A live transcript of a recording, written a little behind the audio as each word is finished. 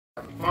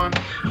fun.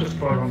 Just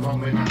for a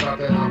moment, I thought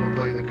that I would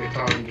play the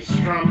guitar and just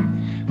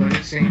strum, but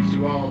it seems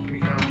to all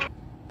become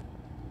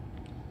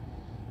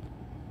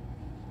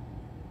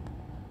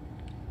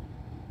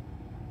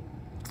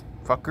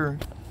fucker.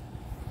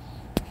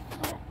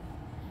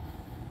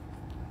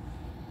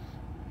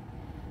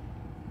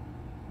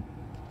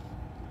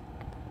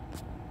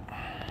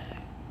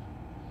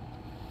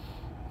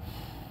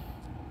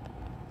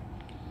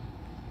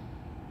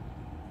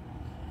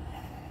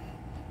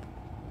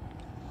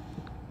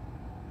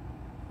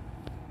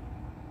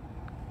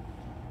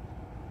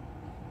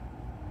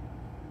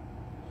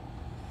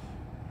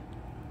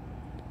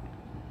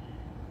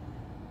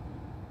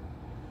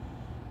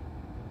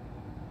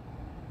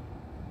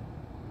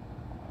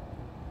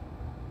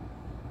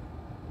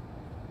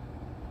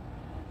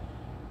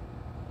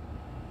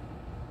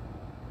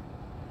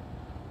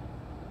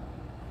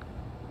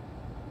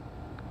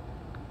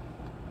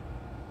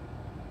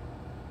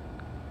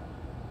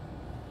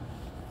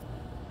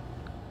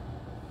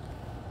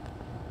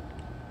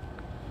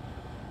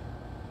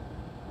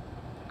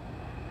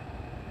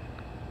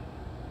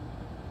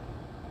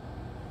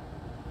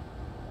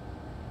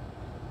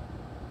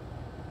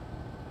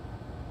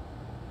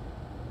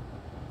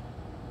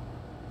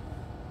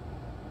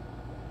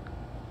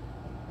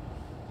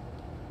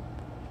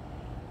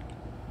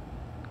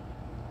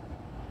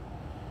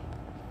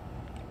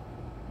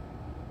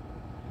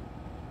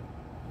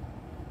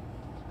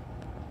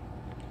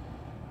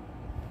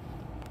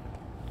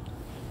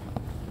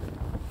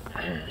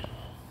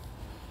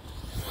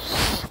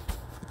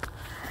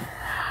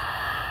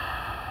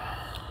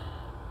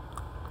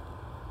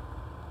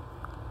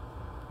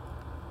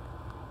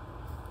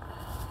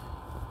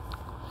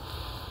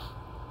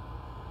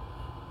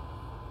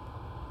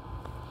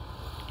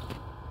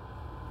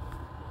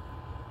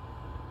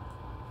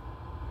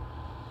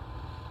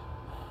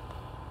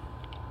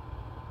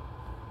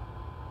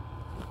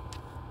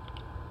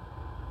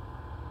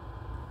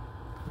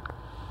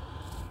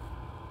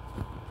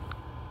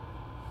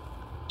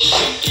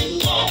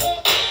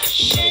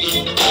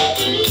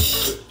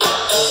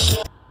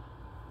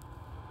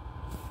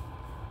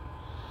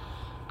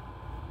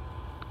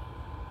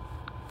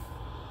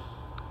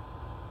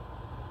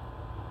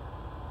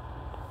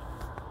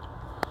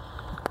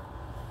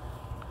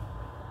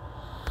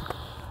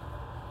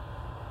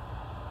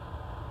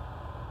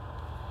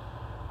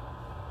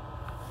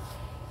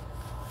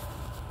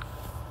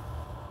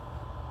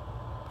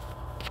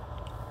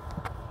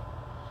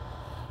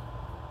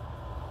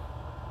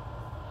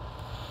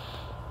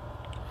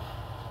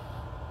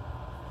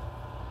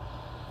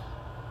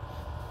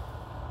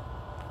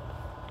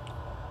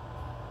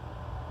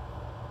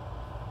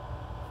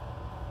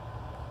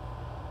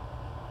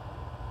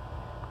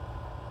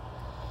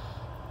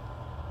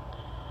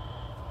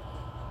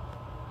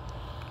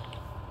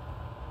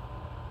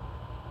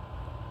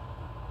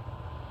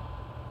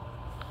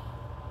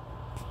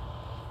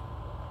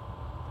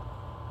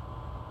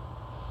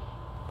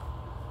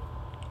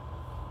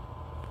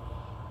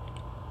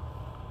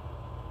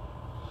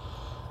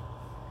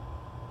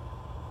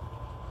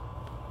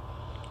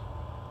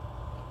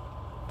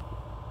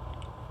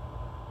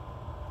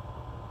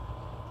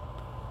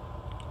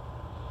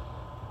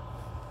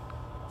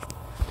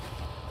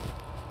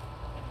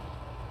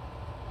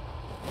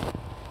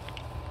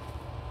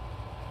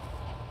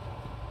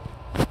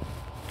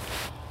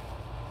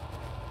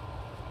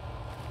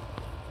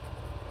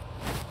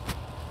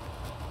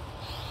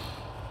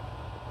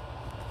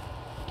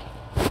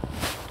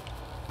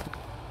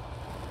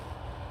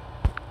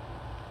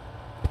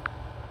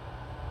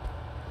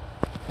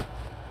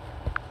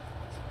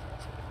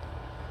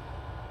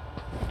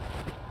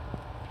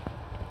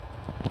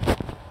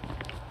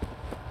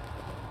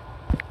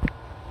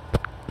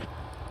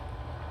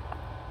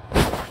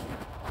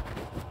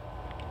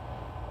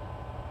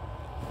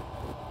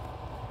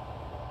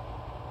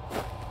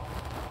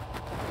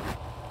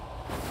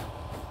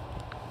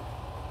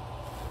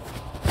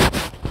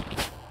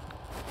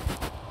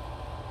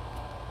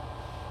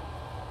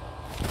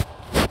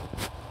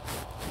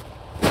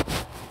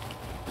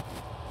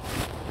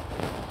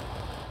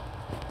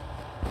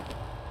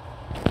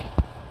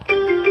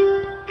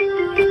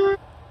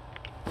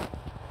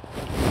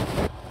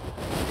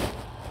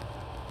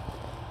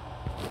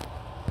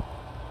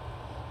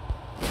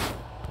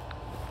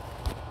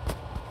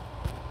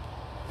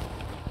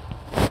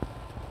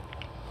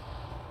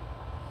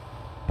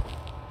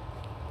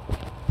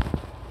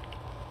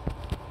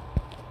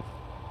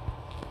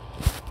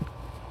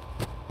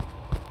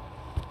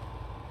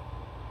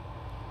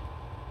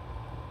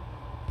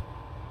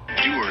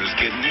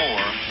 get more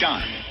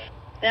done.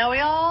 Now, we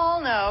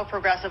all know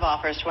Progressive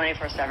offers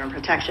 24/7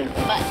 protection,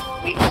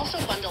 but we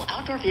also bundle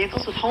outdoor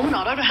vehicles with home and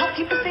auto to help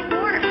people save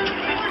more.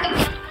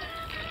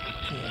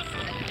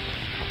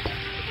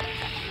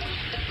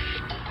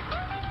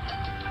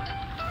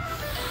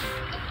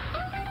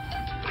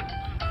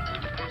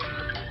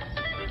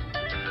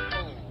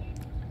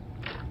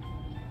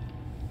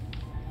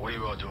 What are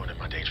you all doing in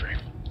my daydream?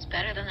 It's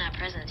better than that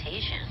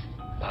presentation.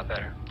 A lot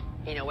better.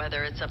 You know,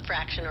 whether it's a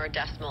fraction or a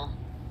decimal,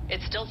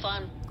 it's still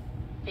fun,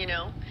 you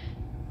know?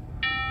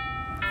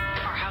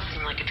 Our house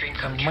seemed like a dream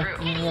come true.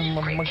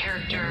 Great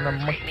character,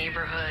 great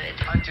neighborhood.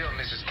 Until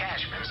Mrs.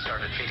 Cashman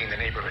started feeding the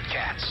neighborhood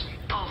cats.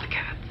 All the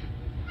cats.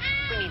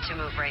 We need to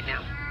move right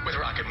now. With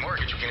Rocket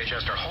Mortgage, you can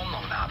adjust our home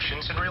loan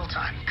options in real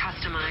time.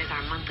 Customize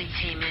our monthly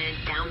payment,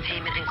 down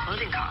payment, and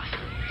closing costs.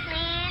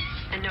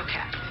 Please. And no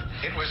cats.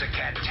 It was a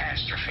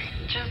catastrophe.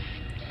 Just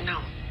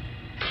no.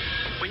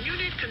 When you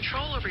need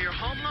control over your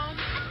home loan,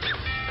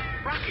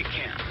 Rocket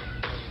can.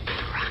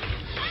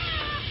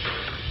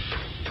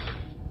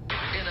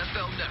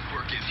 NFL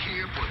Network is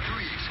here for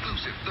 3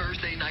 exclusive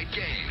Thursday night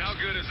games. How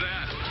good is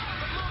that?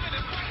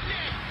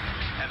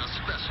 And a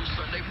special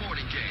Sunday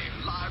morning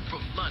game live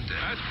from London.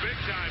 That's big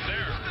time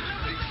there.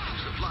 The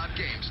exclusive live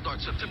game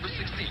starts September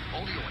 16th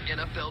only on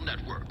NFL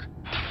Network.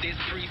 This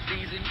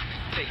preseason,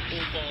 take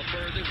football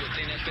further with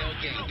NFL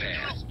Game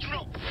Pass.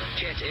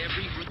 Catch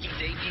every rookie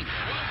debut.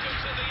 Welcome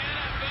to the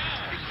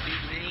NFL. See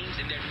big names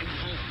in their new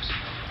homes.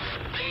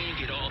 And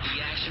get all the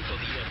action for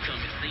the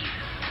upcoming season.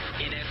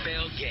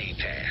 NFL Game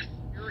Pass.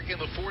 In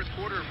the fourth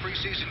quarter of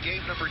preseason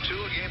game number 2,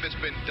 a game that's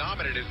been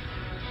dominated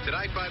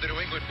tonight by the New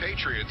England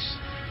Patriots.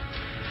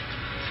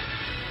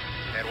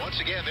 And once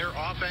again, their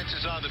offense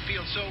is on the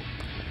field. So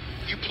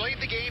you played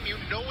the game. You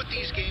know what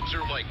these games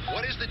are like.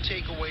 What is the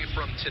takeaway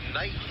from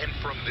tonight and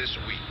from this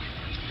week?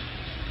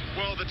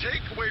 Well, the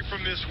takeaway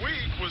from this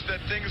week was that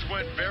things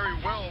went very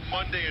well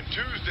Monday and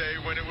Tuesday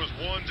when it was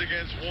 1s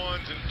against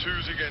 1s and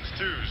 2s against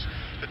 2s.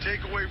 The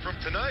takeaway from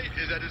tonight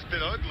is that it's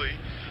been ugly.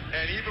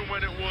 And even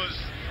when it was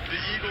the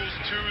Eagles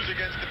 2s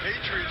against the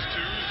Patriots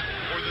 2s,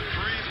 or the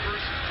 3s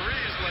versus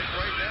 3s, like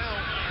right now,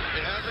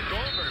 it hasn't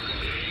gone very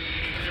well.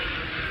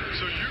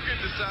 So you can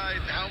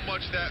decide how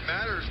much that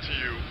matters to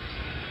you.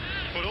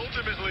 But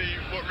ultimately,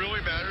 what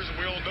really matters,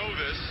 and we all know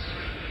this,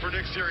 for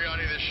Nick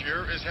Sirianni this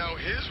year, is how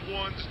his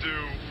 1s do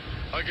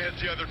against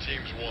the other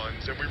team's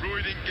 1s. And we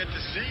really didn't get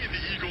to see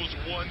the Eagles'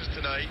 1s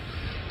tonight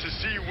to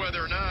see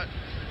whether or not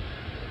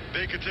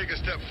they could take a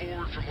step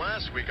forward from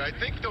last week. I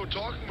think, though,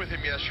 talking with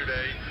him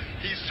yesterday,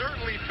 he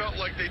certainly felt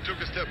like they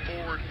took a step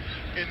forward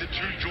in the 2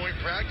 joint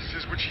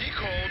practices, which he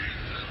called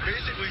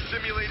basically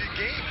simulated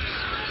games.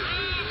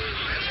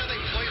 That's how they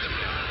play them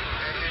now.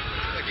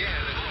 And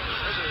again,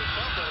 there's a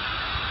fumble.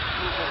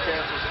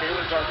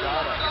 Taylor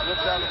Gargano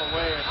flipped out of the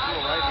way and threw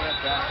a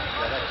right-hand back.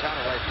 Yeah, that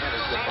counter right-hand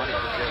is good money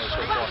for Taylor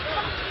so far.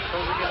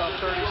 Closing in on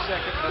 30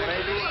 seconds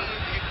remaining.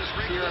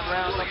 Here in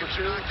round number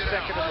 2,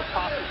 second of a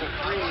possible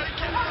 3.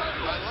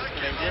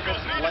 And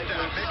women's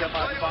lightweight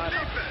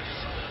semifinal.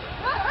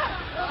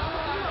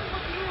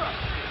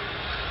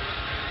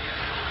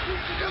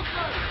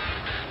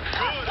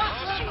 Good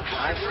hustle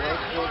by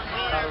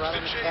Colorado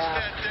to chase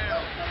that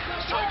down.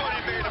 Somebody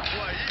made a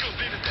play. Eagles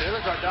needed that.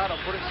 Taylor Gargano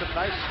putting some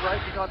nice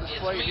striking on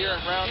display here in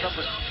round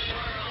number 2. It's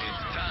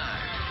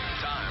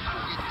time for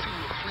week 2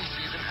 of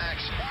preseason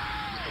action.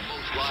 With the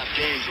most live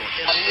games on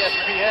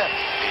ESPN.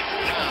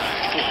 It's time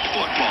for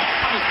football.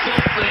 I'm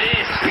excited for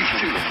this. Week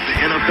 2 of the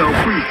NFL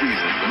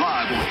preseason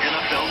live on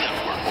NFL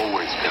Network.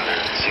 Always been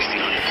there.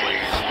 1,600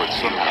 players, but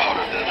somehow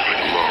harder than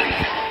alone.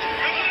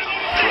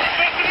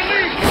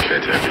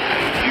 That's everything.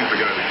 You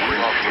forgot to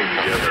bring our team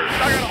together.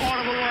 I got a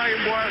heart of a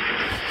lion, boy.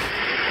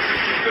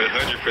 The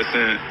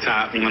 100%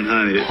 top 100.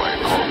 United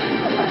because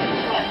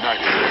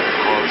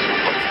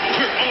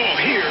We're all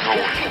here. no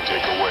one can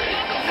take away.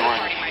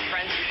 My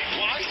friends.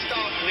 Why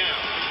stop now?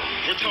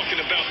 We're talking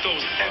about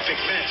those epic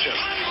matchups.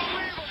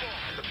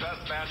 The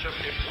best matchup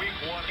in week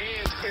 1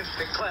 is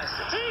instant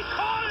classic. He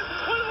caught it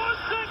with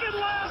 1 second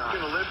left. It's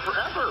gonna live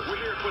forever.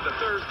 We're here for the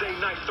Thursday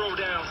night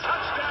throwdown.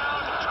 Touchdown,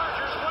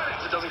 Chargers win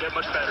it. It doesn't get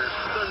much better.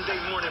 Sunday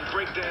morning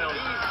breakdown.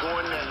 He's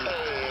going to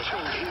add to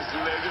his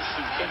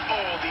legacy and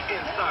all the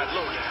inside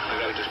lowdown. We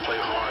gotta just play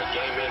hard,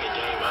 game in and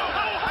game out.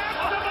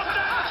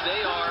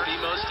 They are the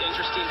most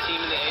interesting team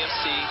in the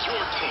AFC.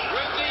 Your team.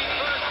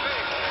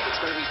 It's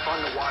gonna be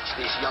fun to watch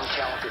these young,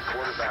 talented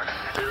quarterbacks.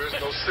 There is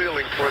no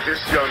ceiling for this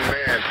young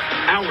man.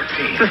 Our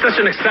team. This is such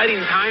an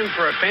exciting time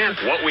for a fan.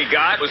 What we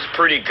got was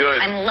pretty good.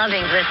 I'm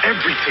loving this.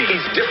 Everything.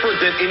 He's different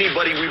than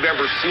anybody we've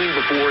ever seen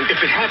before. If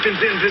it happens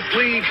in this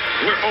league,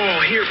 we're all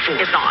here for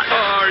it. It's on.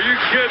 Are you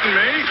kidding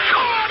me?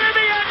 Caught in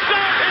the end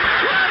zone.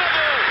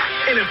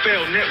 Incredible.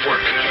 NFL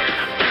Network.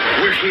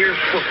 We're here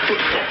for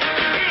football.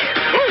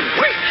 Oh,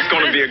 wait. It's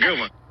going to be a good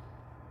one.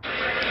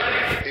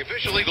 The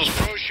official Eagles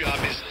Pro Shop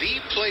is the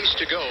place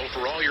to go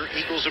for all your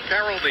Eagles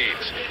apparel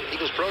needs.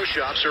 Eagles Pro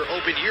Shops are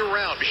open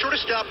year-round. Be sure to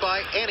stop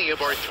by any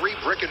of our 3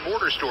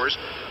 brick-and-mortar stores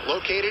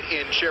located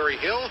in Cherry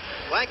Hill,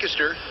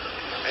 Lancaster,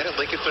 and at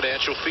Lincoln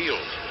Financial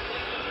Field.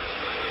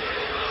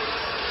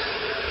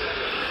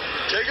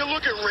 Take a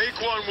look at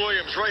Raekwon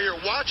Williams right here.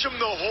 Watch him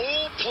the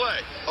whole play,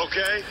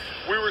 okay?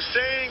 We were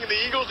saying the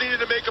Eagles needed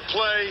to make a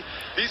play.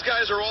 These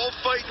guys are all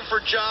fighting for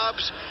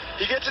jobs.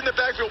 He gets in the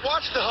backfield.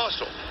 Watch the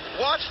hustle.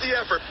 Watch the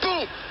effort.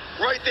 Boom!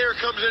 Right there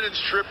comes in and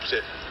strips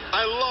it.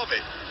 I love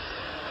it.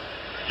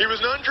 He was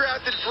an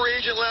undrafted free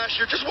agent last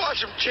year. Just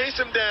watch him. Chase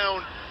him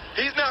down.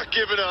 He's not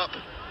giving up.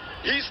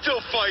 He's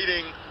still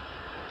fighting.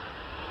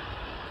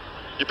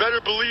 You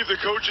better believe the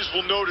coaches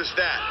will notice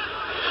that.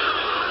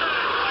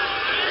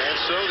 And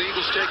so the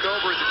Eagles take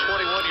over at the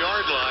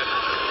 21-yard line.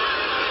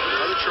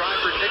 Another try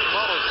for Nick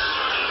Mullins.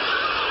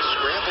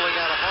 Scrambling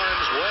out of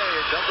harm's way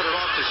and dumping it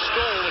off to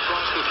Stoll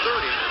across the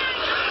 30.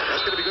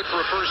 That's going to be good for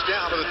a first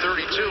down to the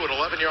 32, an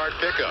 11-yard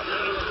pickup.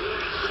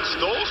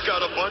 Stoll's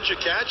got a bunch of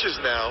catches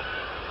now.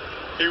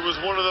 He was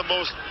one of the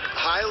most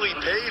highly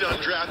paid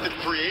undrafted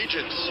free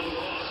agents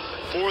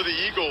for the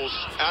Eagles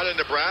out of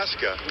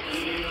Nebraska.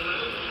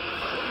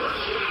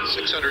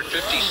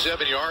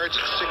 657 yards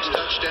and 6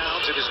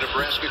 touchdowns in his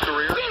Nebraska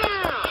career. 4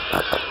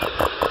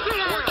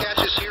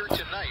 catches here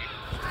tonight.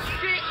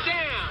 Sit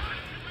down.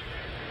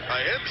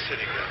 I am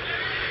sitting down.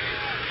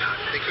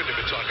 They couldn't have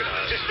been talking to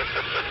us.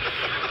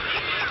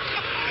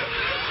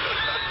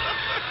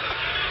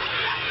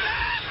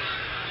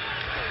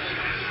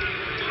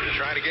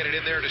 Trying to get it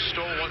in there to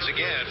Stoll once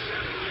again.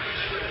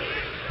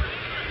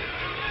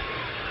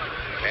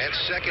 And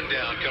second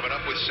down coming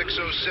up with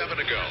 6:07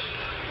 to go.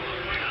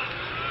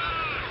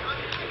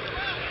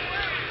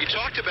 You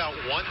talked about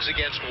ones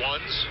against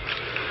ones.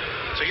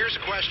 So here's a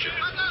question.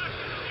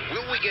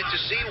 Will we get to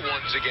see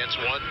ones against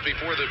ones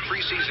before the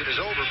preseason is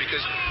over?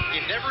 Because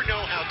you never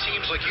know how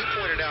teams, like you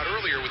pointed out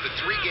earlier, with the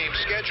 3-game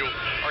schedule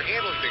are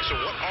handling things. So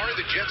what are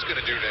the Jets going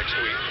to do next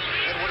week?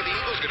 And what are the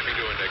Eagles going to be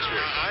doing next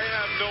week? I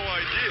have no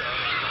idea.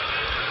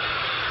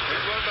 They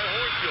run by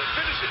Holyfield.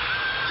 Finish it.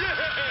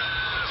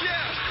 Yeah!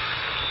 Yes!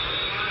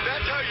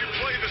 That's how you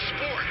play the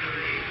sport.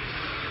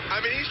 I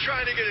mean, he's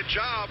trying to get a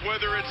job,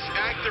 whether it's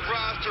active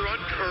roster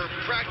or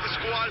practice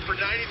squad for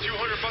 $9,200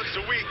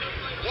 a week.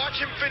 Watch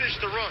him finish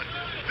the run.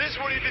 This is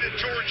what he did at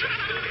Georgia.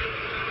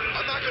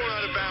 I'm not going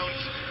out of bounds.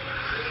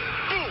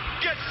 Boom,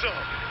 get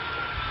some.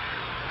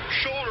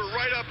 Shoulder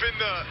right up in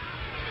the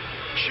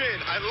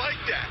chin. I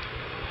like that.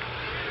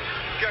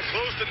 Got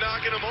close to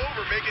knocking him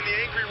over, making the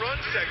angry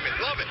run segment.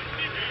 Love it.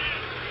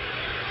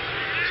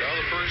 So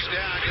the first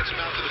down gets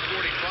him out to the 45.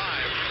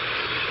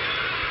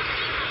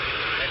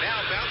 And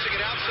now bouncing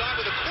it outside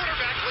with the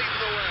quarterback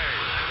leading the way.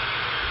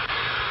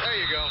 There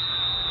you go.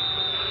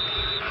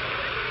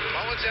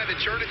 Mullins had to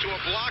turn it to a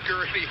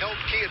blocker, and he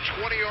helped key a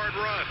 20-yard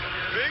run.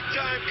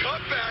 Big-time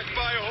cutback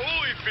by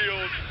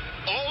Holyfield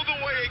all the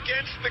way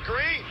against the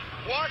grain.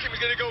 Watch him. He's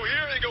going to go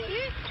here and go,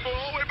 whoop, I'm going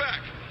all the way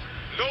back.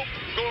 Nope,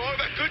 going all the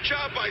way back. Good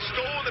job by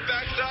Stoll on the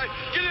backside.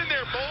 Get in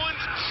there,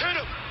 Mullins. Hit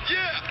him.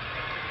 Yeah.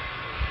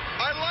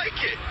 I like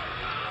it.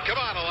 Come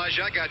on,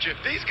 Elijah, I got you.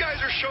 These guys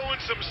are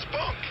showing some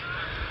spunk.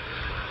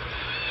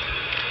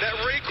 That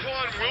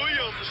Raequan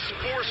Williams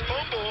forced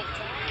fumble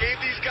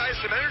gave these guys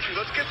some energy.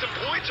 Let's get some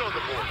points on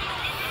the board.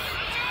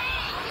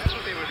 That's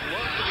what they would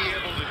love to be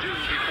able to do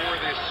before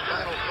this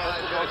final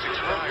 5 minutes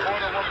expires.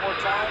 One more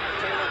time.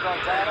 Taylor's on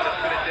top.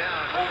 Put it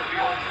down.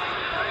 Holyfield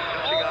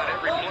touching on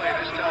every play.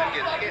 This time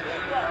gets hit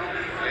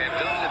and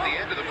dumped at the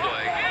end of the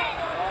play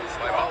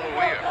by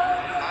Malawiya.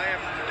 I am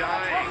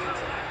dying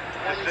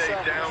to say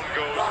down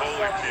goes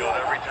Holyfield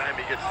every time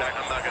he gets sacked.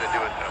 I'm not going to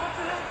do it, though.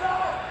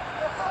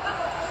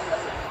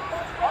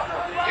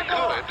 You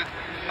could.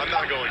 I'm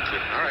not going to.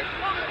 All right.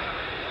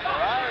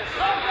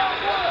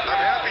 I'm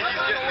happy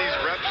he's getting these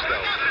reps,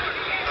 though.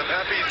 I'm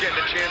happy he's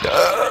getting a chance to do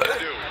what he can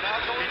do.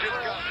 He just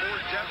got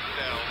more depth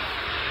now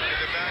in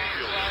the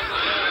backfield.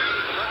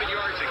 11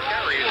 yards a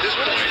carry at this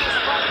point.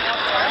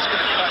 That's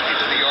going to cut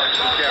into the yards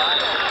per carry.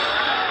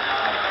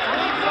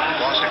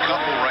 Lost a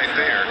couple right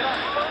there.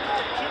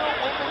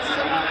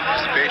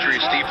 As the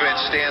Patriots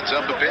defense stands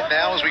up a bit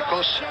now as we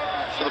close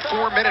to the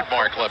 4-minute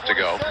mark left to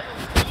go.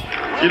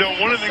 You know,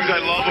 one of the things I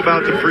love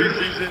about the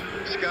preseason,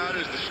 Scott,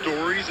 is the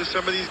stories of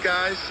some of these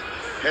guys.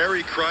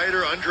 Harry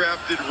Kreider,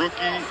 undrafted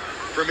rookie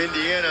from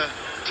Indiana,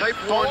 type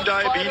 1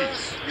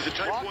 diabetes. He's a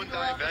type 1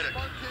 diabetic.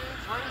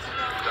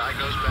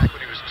 Diagnosed back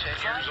when he was 10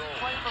 years old.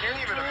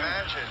 Can't even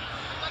imagine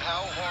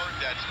how hard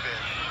that's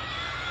been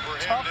for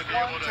him to be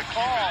able to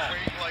keep his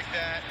weight like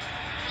that,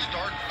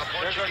 start a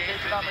bunch of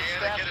games in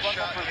Indiana, get a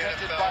shot in the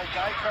NFL. By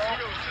Geico.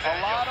 A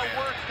lot of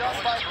work done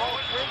by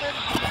both women.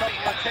 Some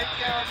of the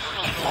takedowns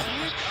from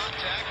Steve.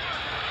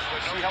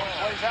 See how it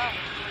plays out.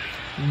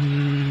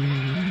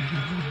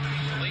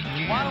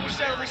 Why don't we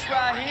settle this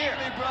right here,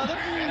 big brother?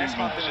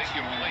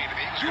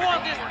 You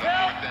want this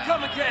belt?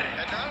 Come and get it.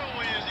 And not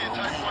only is he a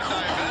type 1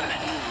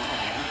 diabetic,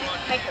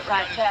 but Take it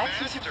right, Jack.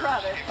 He's your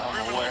brother.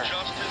 criminal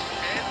justice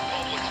and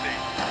public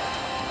safety.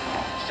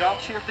 Y'all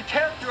cheer for the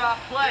character I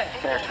play.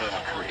 Character I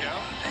Work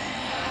out.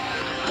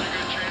 There's a pretty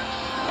good chance,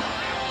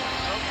 in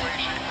some way,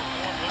 shape, or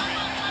form, he'll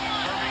be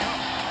serving up.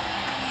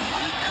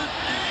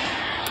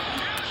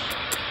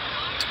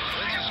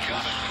 Blitz is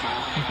coming.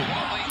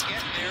 Mullins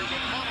getting there,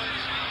 but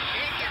Mullins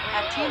can't get rid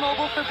At of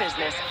T-Mobile for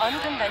Business,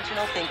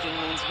 unconventional thinking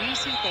means we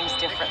see things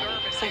differently,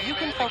 so you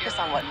can focus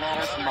on what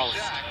matters most.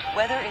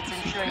 Whether it's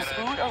ensuring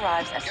food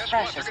arrives as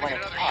fresh as when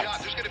it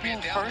departs,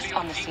 being first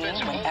on the scene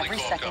when every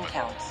second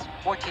counts,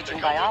 or teaching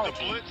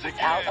biology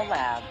without a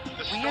lab,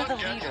 we are the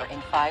leader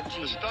in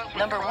 5G,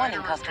 #1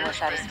 in customer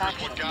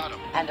satisfaction,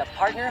 and a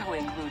partner who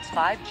includes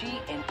 5G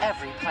in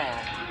every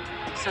plan.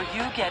 So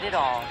you get it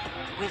all,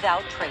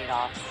 without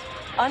trade-offs.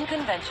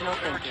 Unconventional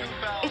thinking.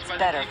 It's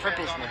better for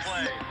business.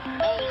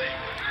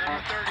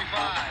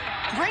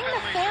 Bring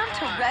the fam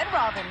to Red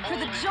Robin for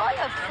the joy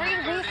of free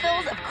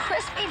refills of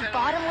crispy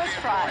bottomless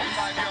fries.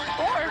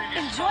 Or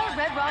enjoy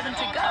Red Robin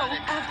to go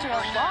after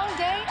a long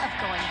day of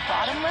going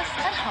bottomless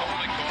at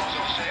home.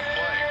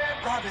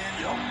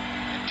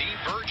 And Dean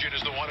Virgin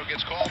is the one who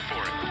gets called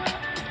for it.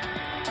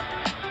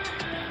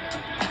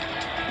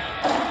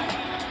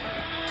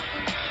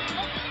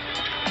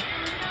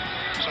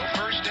 So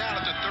first down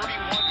at the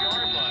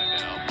 31-yard line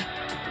now.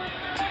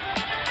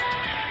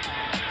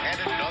 And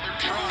another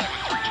try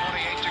with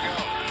 3:28 to go.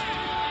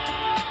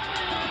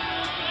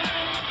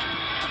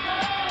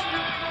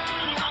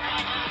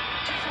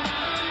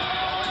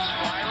 Ball's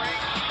firing.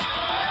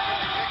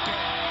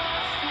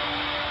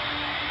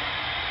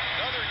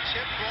 Another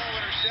tip ball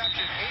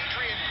interception.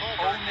 Adrian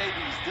Colbert. Old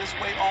Navy's This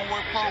Way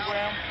Onward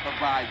program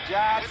provides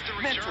jobs,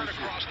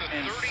 mentorship,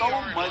 and so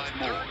much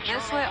more.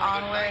 This Way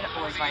Onward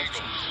was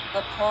life-changing.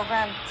 The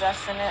program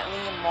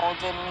definitely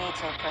molded me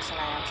to the person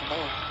I am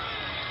today.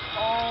 Oh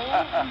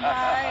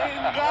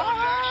my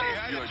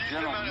God! You're a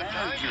general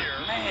manager.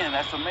 Man,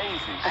 that's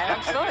amazing. I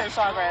am still in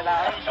shock right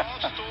now.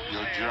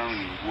 Your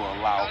journey will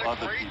allow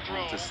other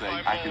people to say,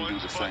 I can do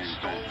the same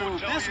thing. Through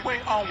This Way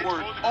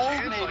Onward,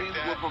 Old Navy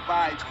will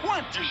provide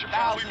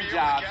 20,000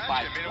 jobs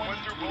by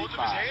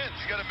 2025.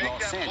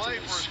 Los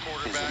Angeles is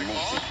a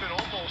music.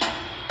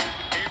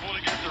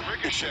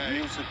 It's a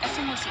music. It's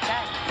a musical.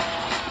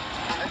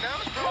 And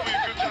now is probably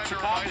a good time to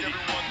remind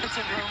everyone It's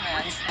a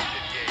romance.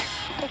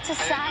 It's a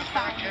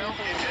sci-fi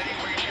movie.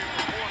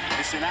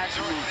 It's an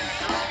action movie.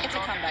 It's a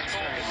comeback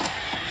story.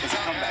 It's a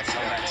comeback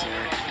story.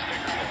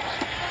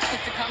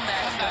 It's a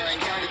comeback story.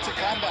 It's a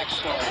comeback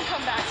story. It's a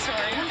comeback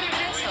story.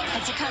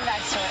 It's a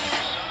comeback story.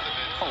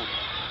 Oh,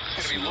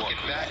 It's going to be looking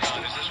back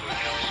on as this one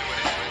comes to an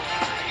end.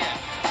 Again,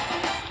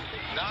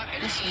 not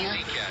an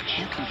easy catch.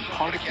 You can be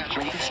part of the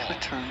greatest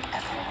return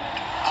ever.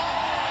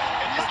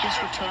 But this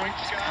return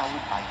is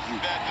powered by you.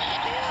 New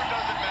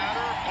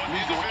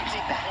York is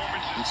back,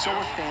 and so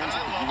are fans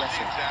of the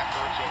USA.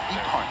 Be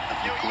part of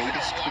the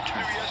greatest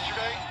return.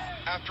 Yesterday,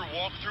 after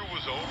walkthrough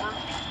was over,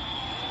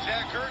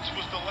 Zach Ertz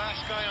was the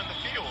last guy on the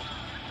field,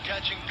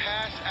 catching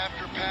pass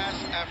after pass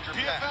after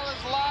pass. PFL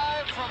is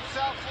live from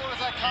South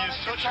Florida's iconic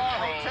Guitar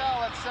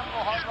Hotel at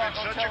Seminole Hard Rock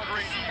Hotel and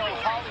Casino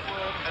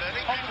Hollywood.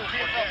 Home to the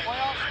PFL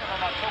playoffs and on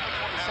October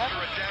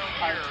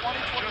 27th, our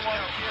 2021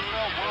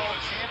 PFL World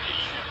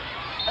Championship.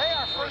 Hey,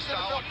 our first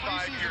NFL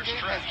preseason game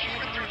has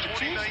been through the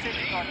Chiefs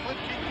taking on Cliff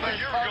King. A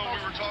year ago,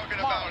 we were talking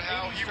about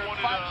how he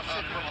wanted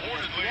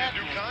reportedly a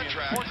new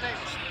contract,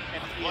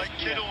 like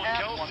Kittle and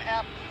Kelsey.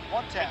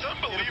 It's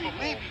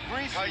unbelievable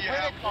how you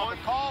have one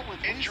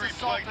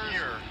injury-plagued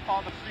year,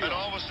 and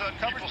all of a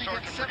sudden people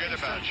start to forget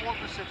about you. I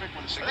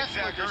think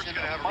Zach Ertz is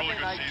going to have a really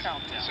good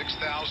season.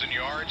 6,000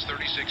 yards,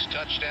 36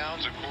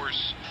 touchdowns, of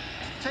course.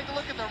 Take a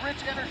look at the rich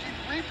energy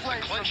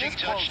replays from Clinching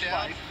this close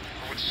touchdown fight.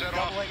 would set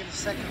off Doubling in the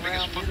second the biggest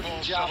round, football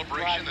beautiful job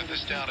celebration driving that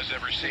this town has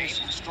ever seen.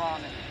 finishing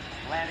strong and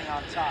landing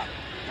on top.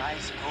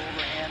 Nice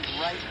overhand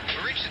right.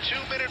 We reached the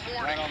 2-minute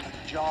warning. Right on the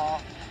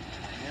jaw.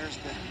 There's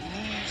the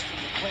knees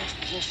from the clinch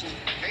position.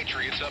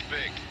 Patriots up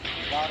big.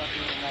 Lotto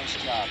doing a nice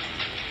job.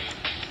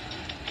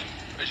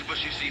 Mr.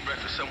 Bush, you see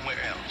breakfast somewhere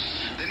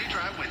else. Then you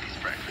try Wendy's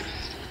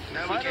breakfast.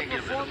 Now we Final can't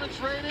get rid of performance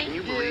them. rating Can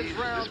you is believe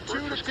round this 2 to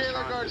breakfast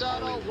Taylor croissant is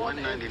Gardano, only 1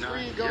 and 3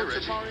 $1.99? go Yeah, to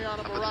Reggie. Mariana How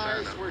about the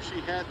Moraes, sign-up? where she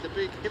had the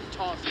big hip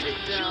toss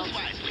takedown.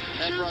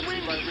 That brought to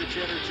you by Rich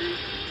Energy.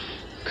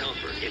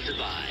 Comfort, it's a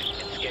vibe.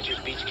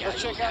 Skechers Beach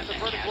Let's check out the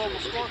Verdict Global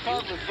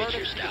Scorecard with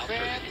verdicts to the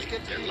fans.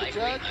 Get to be the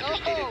judge. Oh,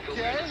 okay. The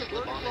Verdict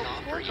Global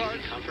Scorecard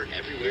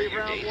gave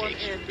round 1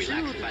 and 2 to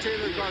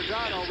Taylor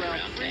Gardano,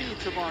 round 3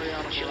 to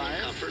Mariana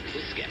Moraes. Comfort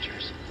with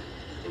Skechers.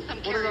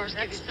 What did our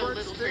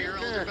experts think?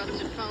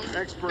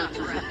 Experts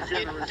is a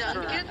generous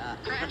term.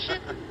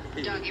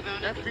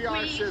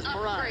 FPR says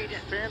Moraes.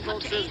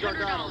 Fanvote says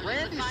Gardano.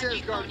 Randy says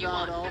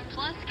Gardano.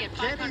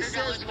 Kenny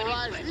says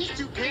Moraes. These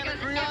two can't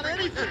agree on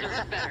anything.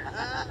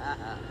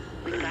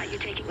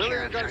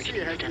 Lillian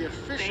Garcia has the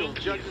official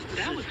judge's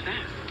decision.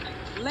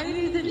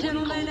 Ladies and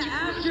gentlemen,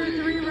 after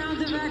 3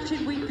 rounds of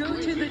action, we go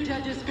to the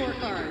judges'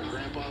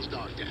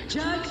 scorecards.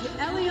 Judge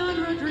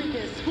Elian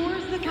Rodriguez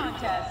scores the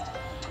contest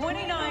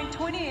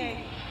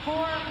 29-28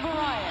 for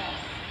Mariah.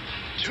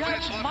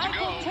 Judge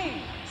Michael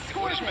Tate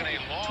scores it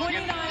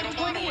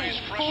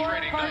 29-28 for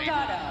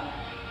Gardano.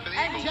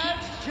 And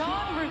Judge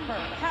John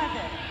Rupert has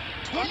it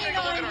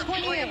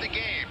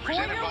 29-28 for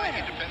your winner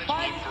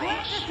by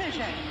split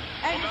decision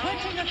and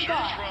clinching a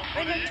spot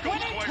in the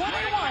 2021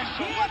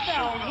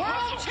 PFL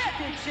World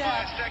Championship.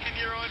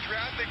 Second-year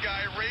undrafted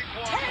guy,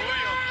 Raekwon Taylor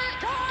Williams.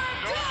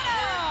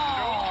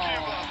 No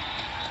give up.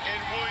 And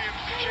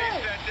Williams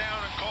chased that down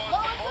and caused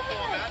the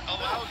fumble, and that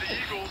allowed the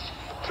Eagles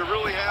to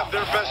really have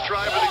their best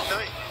drive of the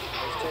night.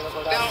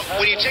 Now,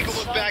 when you take a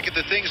look back at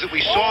the things that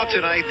we saw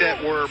tonight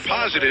that were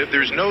positive,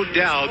 there's no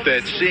doubt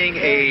that seeing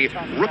a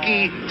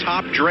rookie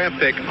top draft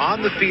pick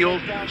on the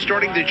field,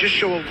 starting to just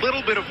show a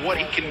little bit of what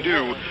he can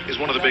do, is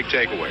one of the big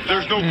takeaways.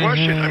 There's no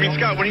question. I mean,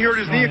 Scott, when he hurt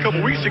his knee a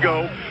couple weeks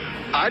ago,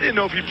 I didn't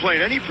know if he'd play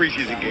in any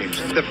preseason games.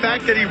 The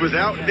fact that he was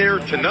out there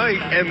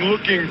tonight and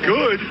looking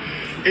good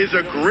is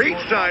a great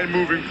sign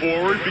moving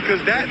forward,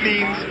 because that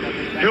means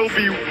he'll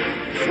be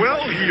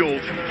well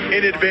healed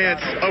in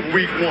advance of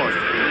week 1.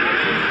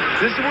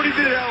 This is what he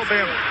did at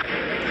Alabama.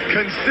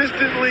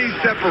 Consistently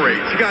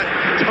separates. He got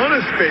a ton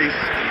of space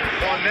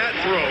on that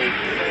throw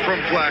from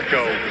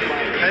Flacco.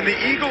 And the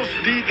Eagles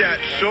need that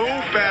so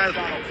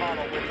badly.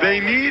 They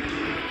need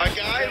a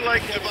guy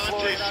like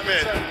Devontae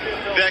Smith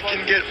that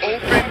can get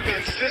open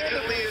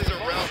consistently as a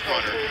route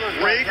runner.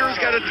 Rager's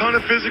got a ton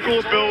of physical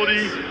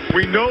ability.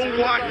 We know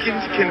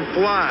Watkins can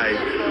fly,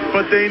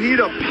 but they need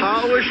a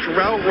polished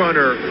route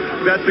runner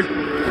that the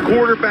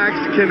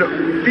quarterbacks can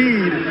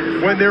feed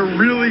when they're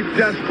really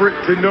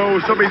desperate to know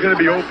somebody's going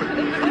to be open.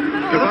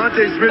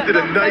 Devontae Smith did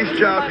a nice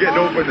job getting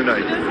open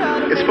tonight.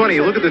 It's funny,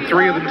 you look at the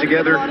three of them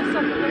together,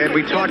 and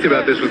we talked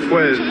about this with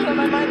Quez.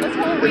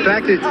 The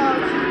fact that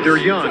they're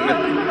young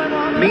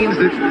means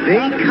that they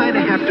kind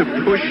of have to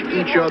push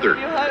each other,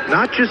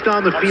 not just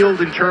on the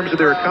field in terms of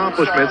their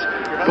accomplishments,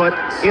 but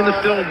in the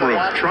film room,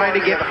 trying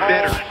to get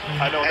better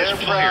as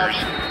players.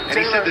 And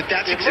he said that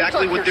that's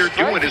exactly what they're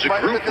doing as a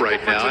group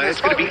right now. And it's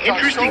going to be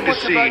interesting to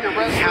see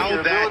how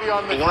that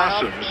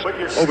blossoms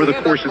over the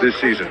course of this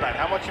season.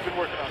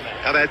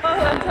 Now that,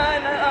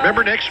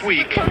 remember next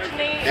week,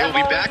 they'll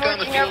be back on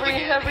the field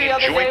again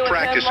in joint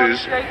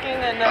practices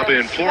up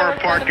in Florham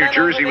Park, New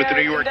Jersey with the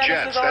New York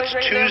Jets. That's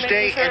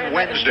Tuesday and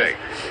Wednesday.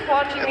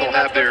 And they'll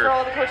have their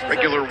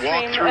regular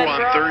walkthrough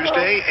on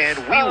Thursday, and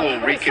we will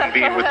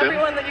reconvene with them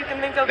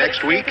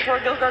next week.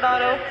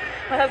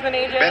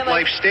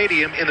 MetLife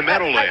Stadium in the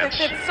Meadowlands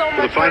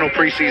for the final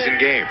preseason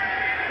game.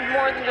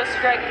 More than just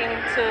striking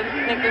to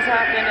make this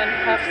happen and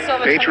have so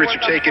much Patriots are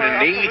taking a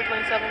knee.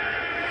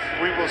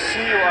 We will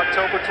see you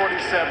October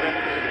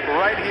 27th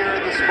right here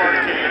in the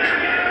Smart Cage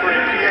for a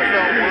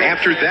PFL World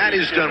After that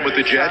is done with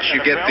the Jets,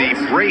 you get the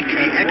break,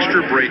 the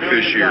extra break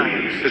this year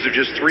because of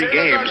just 3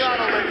 games.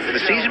 And the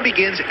season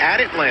begins at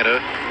Atlanta,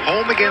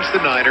 home against the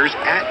Niners,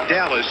 at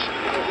Dallas,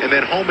 and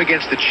then home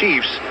against the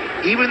Chiefs.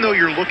 Even though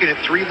you're looking at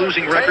 3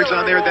 losing records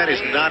on there, that is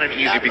not an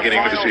easy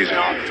beginning to the season.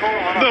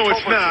 No,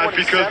 it's not,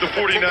 because the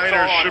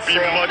 49ers should be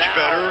much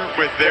better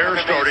with their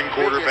starting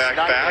quarterback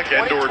back,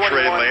 and/or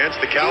Trey Lance.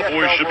 The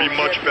Cowboys should be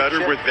much better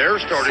with their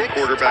starting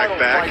quarterback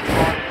back,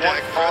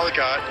 Dak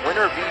Prescott.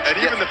 And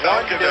even the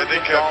Falcons, I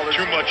think, have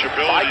too much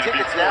ability to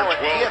be 4-12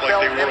 like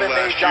they were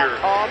last year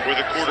with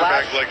a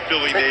quarterback like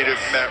Philly native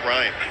Matt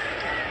Ryan.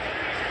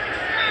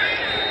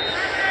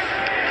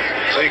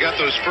 So you got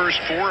those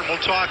first 4, and we'll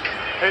talk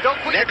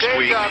next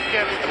week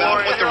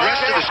about what the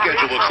rest of the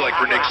schedule looks like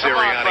for Nick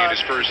Sirianni in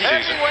his first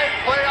season.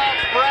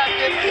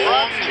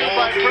 Long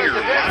year,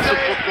 lots of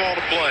football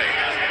to play.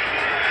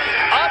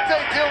 A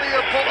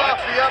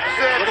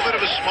little bit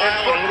of a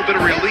smile and a little bit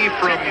of relief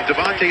from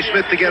Devontae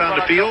Smith to get on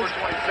the field.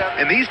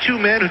 And these 2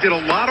 men who did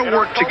a lot of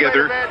work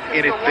together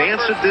in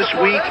advance of this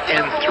week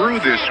and through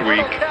this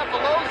week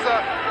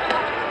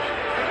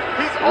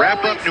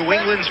wrap up New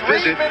England's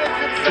visit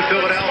to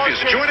Philadelphia.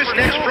 So join us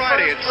next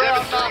Friday at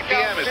 7:30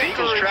 p.m. as the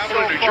Eagles travel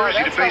to New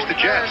Jersey to face the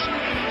Jets.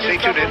 Stay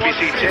tuned to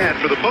NBC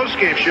 10 for the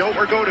postgame show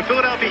or go to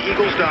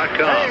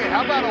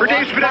PhiladelphiaEagles.com. For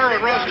Dave Spadaro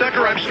and Ross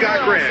Tucker, I'm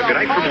Scott Graham. Good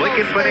night from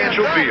Lincoln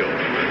Financial Field.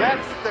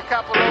 That's the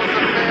Capirosa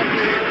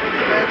family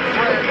and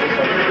friends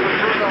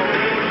Bruno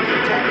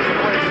taking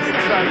place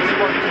inside the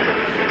Smart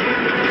Cage.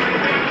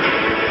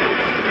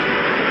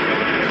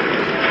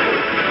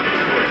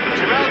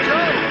 Jamel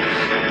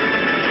Jones,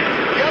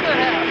 the other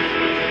half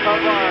of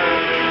our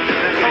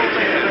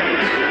co-main event.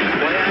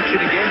 Play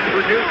action again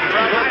for Newton.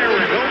 Fire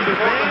is open,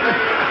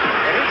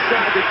 and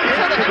inside the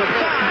 10 to the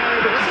 5.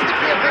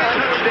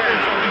 Touchdown.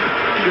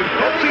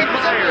 Jacoby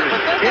Myers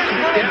hits it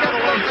down the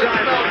left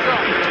sideline.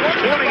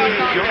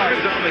 28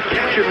 yards on the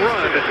catch and run. All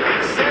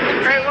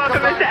right,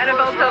 welcome to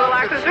NFL Total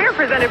Access. We are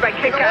presented by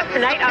KitKat.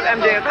 Tonight, I'm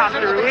MJ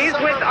Acosta-Ruiz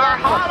with our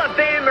Hall of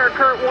Famer,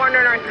 Kurt Warner,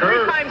 and our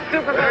 3-time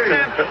Super Bowl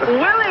champ,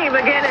 Willie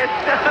McGinnis,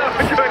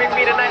 joining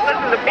me tonight.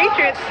 Listen, the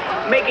Patriots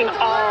making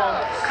all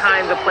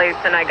kinds of plays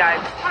tonight, guys.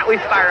 Why don't we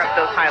fire up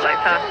those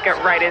highlights, huh?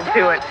 Get right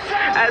into it.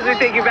 As we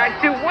take you back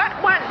to what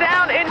went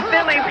down in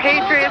Philly,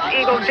 Patriots,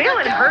 Eagles.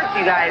 Jalen Hurts,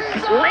 you guys,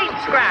 late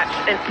scratch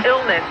and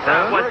illness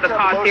was the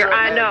cause here.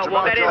 I know.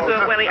 We'll get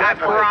into it, Willie. I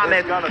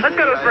promise. Let's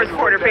go to the first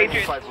quarter,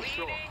 Patriots.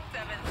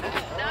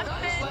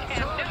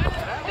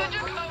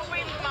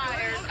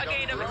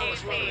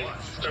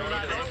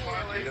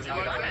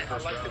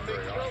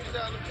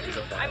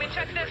 I mean,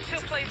 check this 2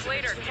 plays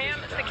later. Cam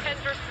to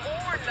Kendrick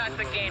Ford, that's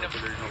a gain of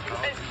 3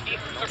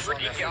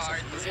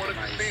 yards. We wanted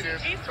to see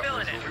this. He's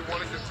feeling it. We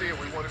wanted to see it.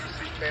 We wanted to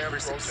see Cam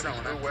throw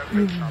some new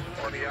weapons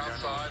on the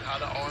outside, how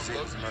the arm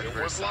looks. It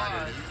was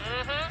live.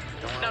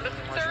 Now, the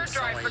 3rd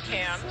drive for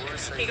Cam.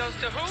 He goes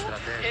to who?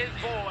 His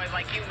boy,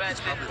 like you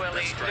mentioned,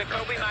 Willie.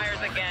 Jacoby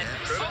Myers again.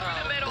 Over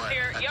the middle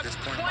here. Yep,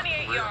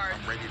 28 yards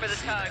for the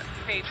Tug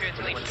Patriots.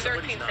 And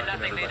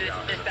 13-0. They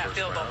just missed that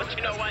field goal. But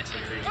you know what?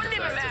 Wouldn't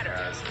even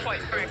matter,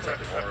 quite frankly.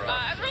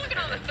 As we're looking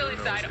on the Philly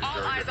side, all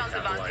eyes on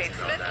Devontae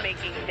Smith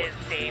making his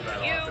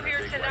debut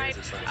here tonight.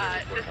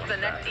 This is the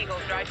next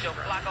Eagles drive. Joe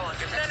Flacco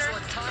under center,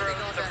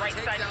 throws the right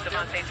side to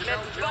Devontae Smith,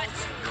 but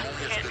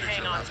can't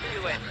hang on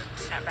to it.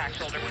 That back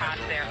shoulder pass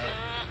there.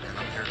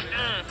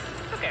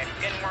 Okay,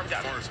 getting warmed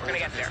up. We're going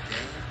to get there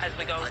as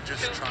we go to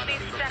the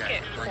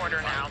second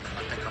quarter now.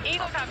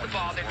 Eagles have the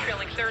ball. They're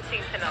trailing 13-0.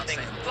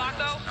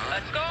 Flacco,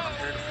 let's go.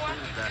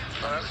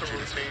 That's a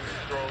routine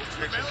throw.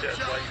 Pitches that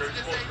like they're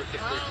supposed to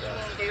complete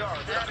that. They are.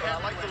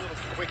 I like the little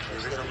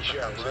quickness that he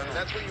shows. And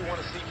that's what you want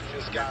to see from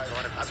this guy.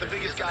 Not the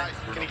biggest guy.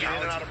 Can he get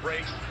in and out of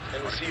breaks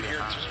and receive here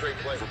in 2 straight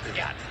plays?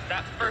 Yeah,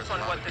 that first one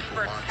was his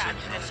first catch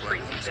in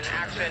preseason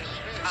action.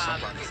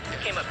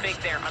 Came up big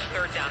there on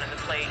 3rd down in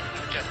the play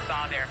you just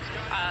saw there.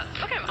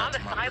 Look at him on the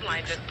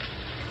sideline just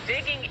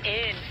digging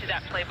into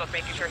that playbook,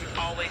 making sure he's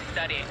always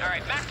studying. All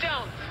right, Mac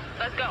Jones,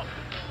 let's go.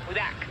 We're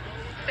back.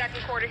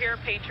 Second quarter here,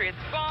 Patriots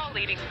ball,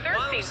 leading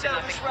 13-0 points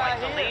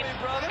to lead.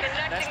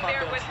 Connecting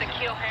there with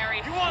N'Keal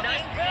Harry, 19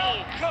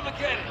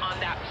 on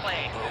that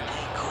play.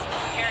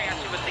 Harry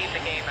actually would leave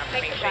the game after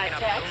being shaken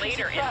up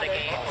later in the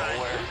game.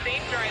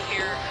 Same drive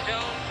here,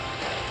 Jones,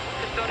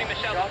 Sony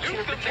Michel,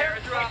 Duke there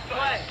as well.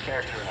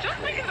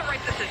 Just making the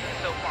right decision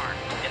so far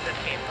in this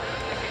game.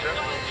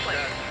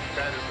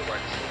 That is the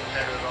right decision.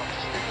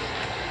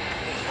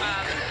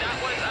 That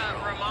was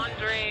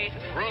Ramondre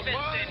Stevenson.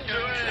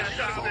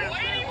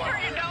 Waiting for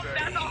you. Nope,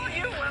 that's all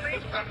you, Willie.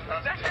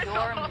 That's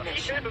Your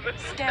mission,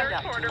 stand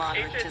up to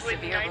moderate to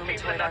severe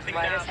rheumatoid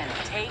arthritis and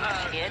take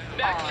it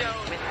on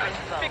with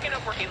Rinvoq. Picking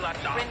up where he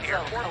left off here.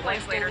 4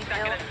 plays later,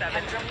 2nd and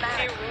 7.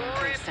 He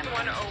ripped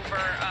one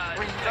over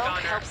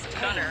Rinvoq helps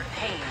tame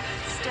pain,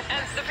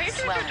 stiffness,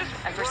 swelling,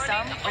 and for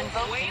some,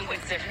 Rinvoq can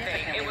even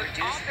significantly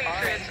reduce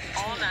RA.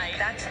 All night.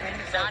 That's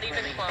not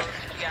even close.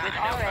 Yeah, with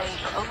RA,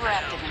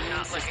 overactive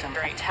immune system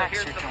attacks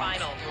your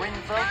joints.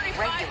 Rinvoq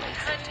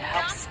regulates it to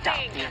help stop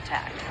the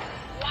attack.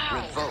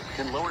 Rinvoq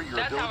can lower your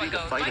ability to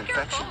fight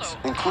infections,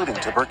 including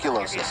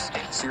tuberculosis.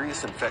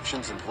 Serious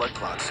infections and blood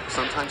clots,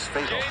 sometimes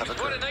fatal, have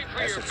occurred,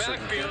 as have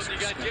certain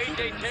cancers,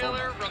 including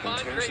lymphoma, and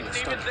tears in the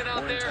stomach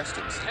or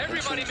intestines,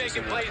 and changes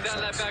in red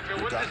cells.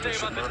 Your doctor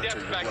should monitor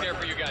your blood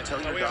level.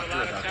 Tell your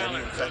doctor about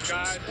any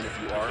infections, and if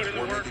you are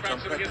or may become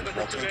pregnant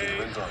while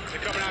taking Rinvoq.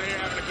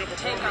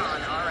 Take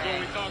on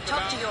RA.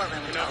 Talk to your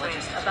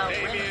rheumatologist about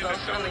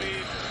Rinvoq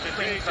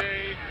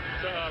relief.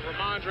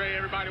 Ramondre,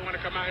 everybody want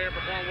to come out here and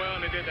perform well,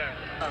 and they did that.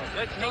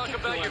 Let's talk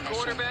about your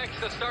quarterbacks.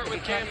 Let's start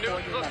with Cam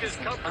Newton. Look as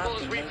comfortable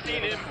as we've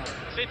seen him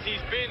since he's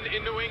been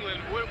in New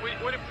England.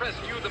 What impressed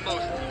you the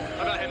most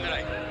about him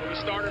tonight? He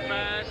started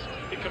fast.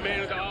 He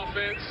commanded the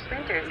offense.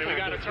 And then we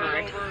got a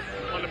turnover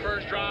on the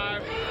first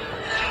drive. 2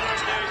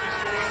 runs there, he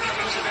scored.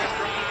 Coming to the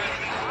next drive.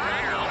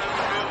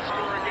 He'll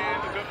score again.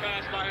 A good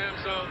pass by him.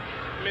 So,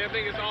 I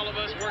think it's all of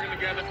us working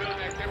together,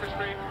 building that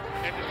chemistry,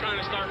 and just trying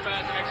to start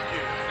fast and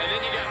execute. And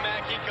then you got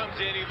Mac. He comes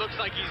in. He looks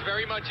like he's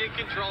very much in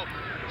control.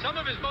 Some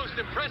of his most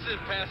impressive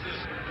passes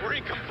were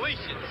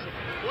incompletions.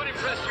 What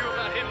impressed you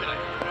about him tonight?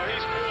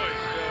 He's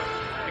poised.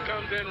 He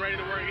comes in ready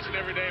to work each and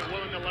every day,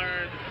 willing to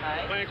learn.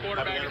 Playing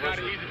quarterback is not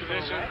an easy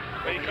position,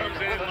 but he comes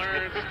in,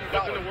 learns,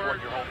 puts in the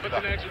work, puts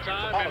in the extra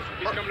time, and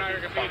he's coming out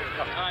here competing.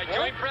 All right,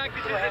 joint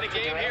practices in a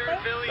game here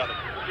in Philly.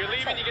 You're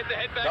leaving, you get to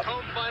head back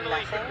home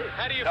finally.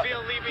 How do you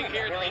feel leaving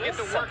here? Did you get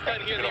the work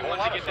done here that you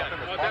wanted to get done?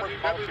 Well,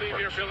 definitely leave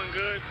here feeling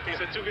good. He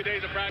said 2 good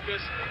days of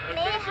practice and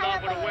finish it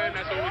off with a win.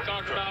 That's what we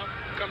talked about.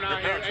 Coming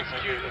out here,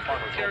 executing,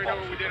 carried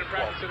over what we did in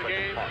practice to the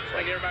game. I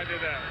think everybody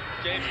did that.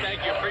 James,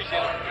 thank you. Appreciate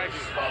it. Thank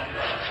you.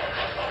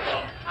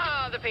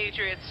 The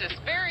Patriots just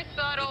very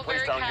subtle,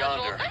 very down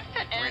casual. yonder. Nice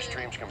to end. 3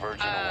 streams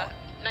converging into one.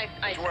 Nice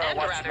It's where I end,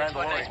 watched rather, to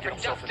a Mandalorian nice get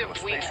himself into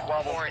productive a week space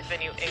squabble. for the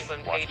New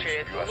England Watch me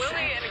Patriots. some UFC.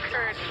 Willie and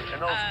Kurt,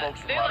 And those folks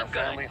from they Modern look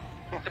good. Family,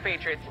 The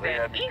Patriots they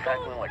had stand. me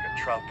cackling like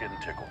a trout getting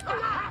tickled.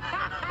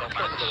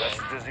 That's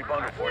the Disney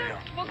bundle for you.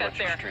 We'll get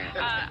there.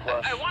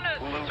 I want to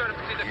sort of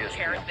do the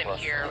comparison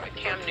here with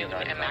Cam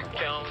Newton and Mac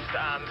Jones.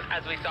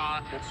 As we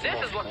saw,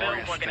 this is what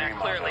Bill's looking at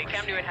clearly.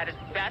 Cam Newton had his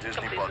best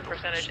completion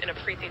percentage in a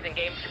preseason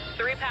game.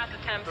 3 pass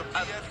attempts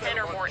of 10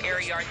 or more air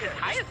yards. His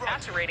highest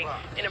passer rating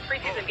in a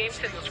preseason game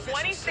since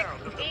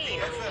 2016.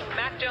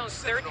 Mac Jones,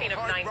 13 of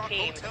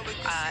 19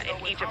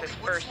 in each of his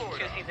first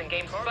 2 season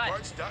games,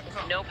 but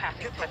no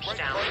passing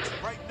touchdowns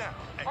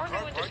or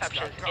no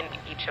interceptions in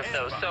each of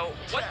those. So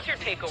what's your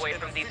takeaway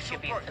from these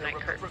QBs tonight,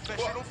 Kurt?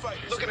 Well,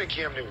 looking at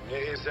Cam Newton,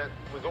 is that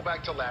we go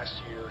back to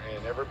last year,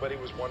 and everybody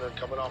was wondering,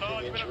 coming off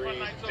the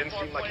injuries, didn't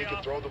seem like he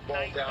could throw the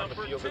ball down the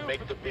field and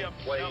make the big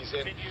plays.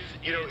 And,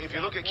 you know, if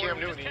you look at Cam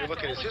Newton and you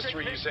look at his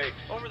history, you say,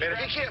 man, if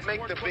he can't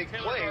make the big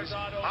plays,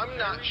 I'm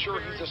not sure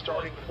he's a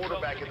starting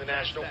quarterback in the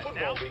National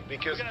Football League,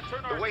 because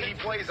the way he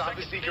plays,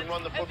 obviously he can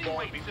run the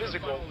football and be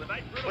physical,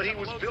 but he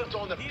was built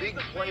on the big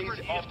plays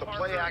off the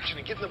play action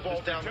and getting the ball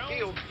down the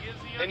field,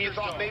 and you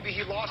thought maybe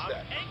he lost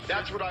that.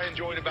 That's what I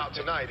enjoyed enjoyed about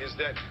tonight is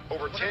that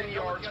over 10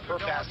 yards per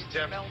pass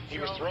attempt, he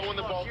was throwing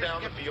the ball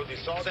down the field. You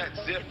saw that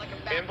zip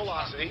and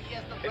velocity.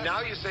 And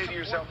now you say to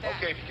yourself,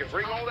 okay, if you can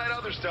bring all that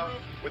other stuff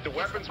with the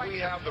weapons we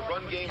have, the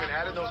run game, and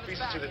adding those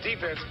pieces to the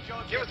defense,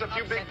 give us a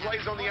few big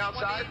plays on the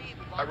outside.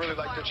 I really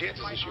like their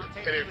chances this year.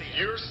 And if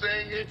you're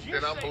saying it,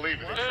 then I'm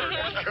believing it.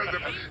 Because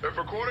if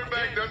a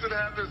quarterback doesn't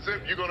have the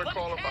zip, you're going to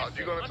call him out.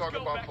 You're going to talk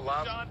about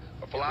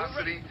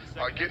velocity,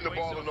 getting the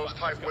ball in those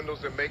tight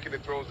windows and making the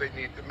throws they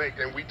need to make.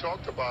 And we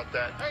talked about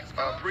that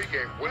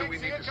pregame. What do we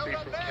need to see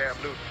from Cam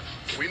Newton?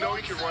 We know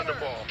he can run the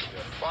ball.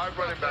 5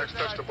 running backs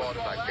touched the ball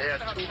tonight. They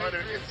had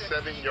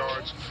 207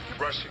 yards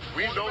rushing.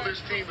 We know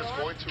this team is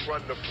going to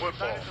run the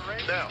football.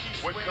 Now,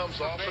 what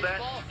comes off of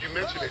that? You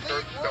mentioned it,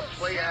 Kirk, the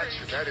play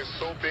action. That is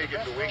so big in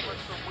New England.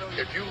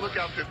 If you look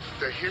out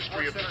the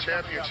history of the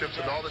championships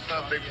and all the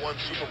times they've won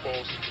Super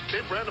Bowls,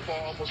 they've ran the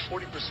ball almost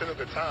 40% of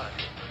the time.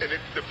 And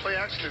the play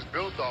action is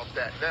built off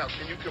that. Now,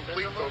 can you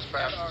complete those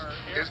passes?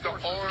 Is the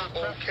arm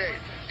okay?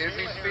 Is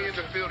he seeing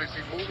the field? Is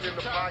he moving in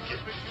the pocket?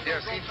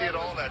 Yes, he did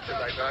all that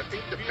tonight. Now, I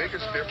think the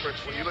biggest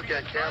difference when you look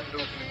at Cam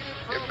Newton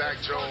and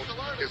Mac Jones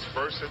is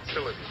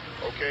versatility,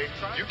 okay?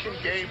 You can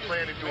game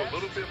plan and do a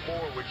little bit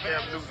more with Cam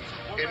Newton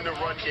in the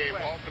run game,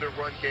 off of the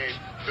run game.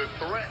 The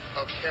threat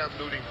of Cam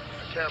Newton,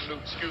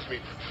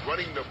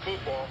 running the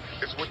football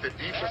is what the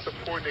defensive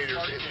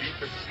coordinators and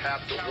defenses have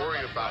to worry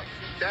about.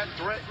 That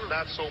threat,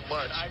 not so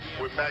much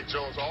with Mac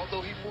Jones.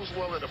 Although he moves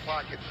well in the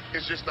pocket,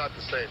 it's just not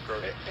the same,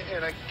 Curtis.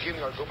 And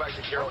again, I'll go back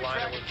to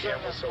Carolina when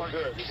Cam was so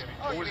good.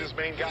 Who was his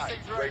main guy?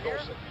 Greg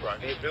Olsen. Right.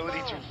 The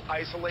ability to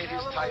isolate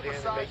his tight end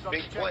and make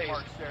big plays.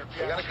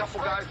 They got a couple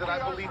guys that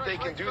I believe they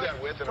can do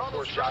that with, and of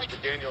course, Josh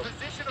McDaniels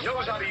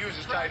knows how to use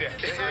his tight end.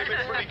 They've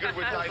been pretty good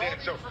with tight end,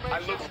 so I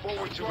look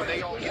forward to when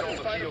they all get on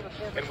the field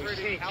and we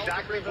see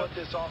exactly what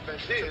this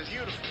offense is,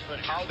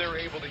 how they're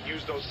able to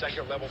use those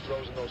second-level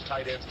throws and those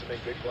tight ends to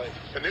make big plays.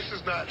 And this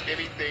is not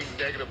anything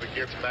negative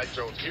against Mac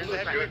Jones. He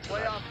looks good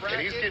tonight,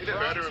 and he's getting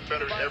better and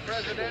better every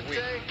single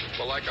week.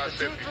 But like I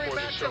said before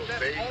the show,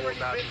 they will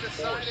not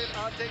force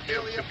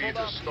him to be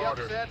the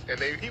starter.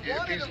 And if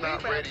he's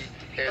not ready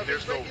and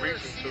there's no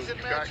reason to,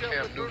 you got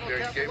Cam Newton there,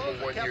 you gave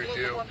him a 1-year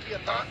deal.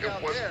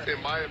 It was,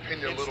 in my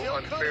opinion, a little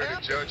unfair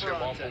to judge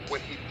him off of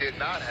what he did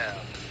not have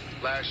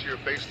last year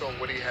based on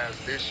what he has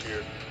this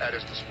year at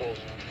his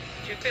disposal.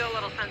 Did you feel a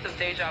little sense of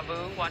deja vu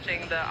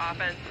watching the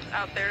offense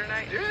out there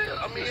tonight? Yeah,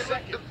 I mean,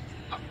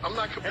 I'm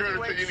not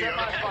comparing it to any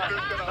other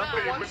offense that I've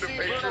seen with the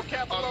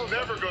Patriots. I'm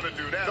never going to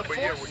do that. But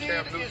yeah, with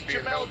Cam Newton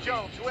being healthy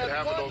and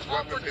having those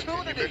weapons,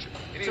 and you mentioned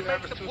he didn't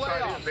have his 2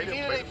 tight ends. They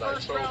didn't play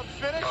tonight. So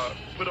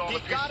put all the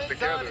pieces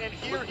together,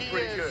 looking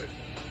pretty good.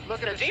 The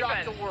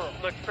defense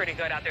looked pretty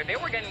good out there. They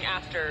were getting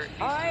after.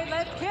 All right,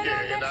 let's get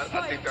our next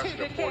I think that's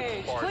an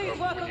important part of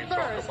when you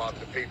talk about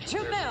the Patriots,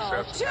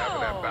 their success,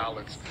 having that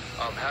balance,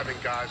 having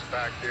guys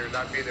back there,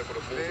 not being able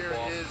to move the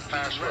ball,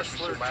 pass rush.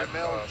 So Matt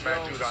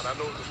Judon, I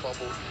know it's a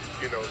fumble,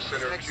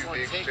 center QB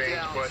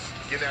exchange, but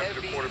getting after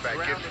the quarterback,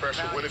 getting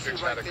pressure. Winovich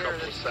had a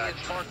couple of sacks.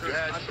 You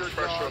had some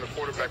pressure on the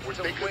quarterback, which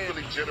they couldn't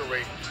really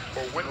generate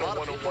or win the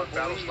one-on-one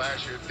battles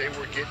last year. They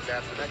were getting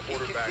after the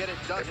quarterback and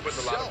putting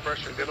a lot of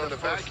pressure. Then on the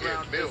back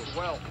end, Mills,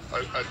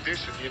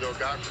 addition,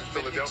 guy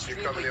from Philadelphia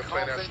coming in,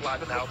 playing that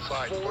slot and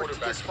outside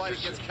quarterback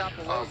position.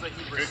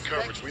 Good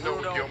coverage. We know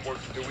what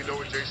Gilmore can do. We know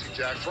what J.C.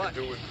 Jackson can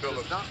do with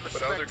Phillips.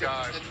 But other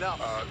guys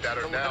that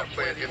are now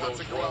playing in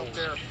those roles,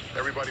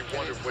 everybody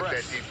wondered what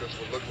that defense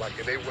would look like.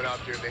 And they went out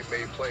there and they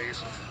made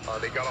plays.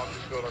 They got off the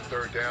field on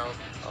 3rd down.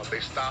 They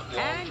stopped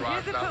long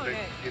drives. Now they,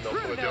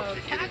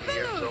 Philadelphia get in the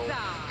end zone.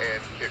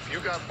 And if you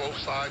got both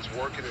sides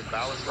working in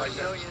balance like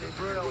that, it's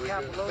really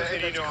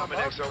good. And I'm an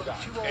XO guy.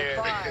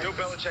 And Bill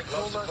Belichick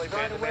loves to play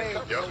man-to-man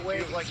coverage.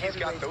 Feels like he's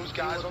got those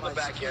guys on the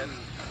back end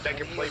that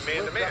can play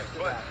man-to-man.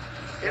 But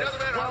it doesn't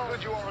matter how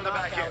good you are on the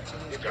back end.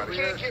 If you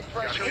can't get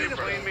pressure when you're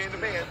playing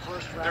man-to-man,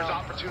 there's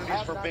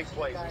opportunities for big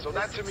plays. And so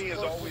that, to me, has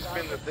always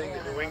been the thing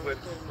that New England,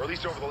 or at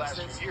least over the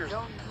last few years,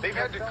 they've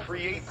had to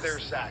create their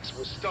sacks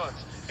with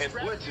stunts and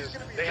blitzes.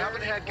 They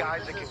haven't had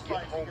guys that can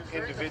get home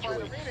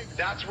individually.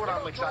 That's what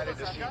I'm excited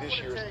to see this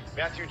year is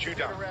Matthew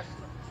Judon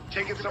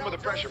taking some of the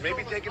pressure,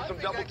 maybe taking some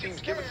double teams,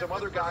 giving some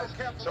other guys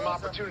some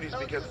opportunities,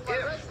 because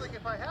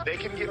if they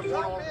can get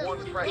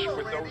one-on-one pressure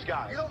with those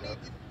guys,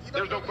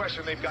 there's no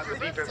question they've got the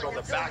defense on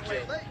the back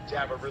end to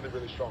have a really,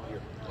 really strong year.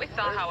 We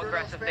saw how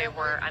aggressive they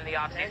were on the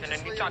offseason,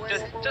 and you talked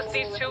just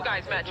these 2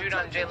 guys, Matt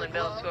Judon and Jalen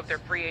Mills, 2 of their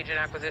free agent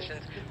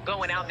acquisitions,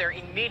 going out there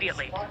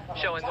immediately,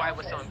 showing why it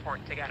was so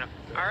important to get them.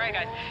 All right,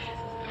 guys.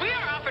 We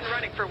are off and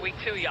running for week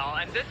 2, y'all,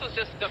 and this was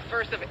just the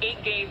first of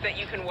 8 games that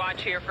you can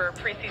watch here for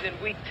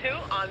preseason week 2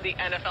 on the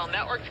NFL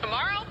Network.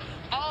 Tomorrow,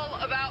 all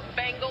about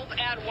Bengals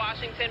and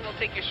Washington. We'll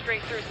take you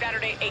straight through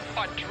Saturday, a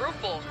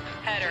quadruple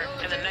header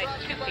and a nice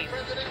 2-piece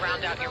to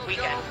round out your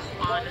weekend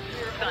on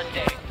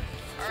Sunday.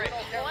 All right,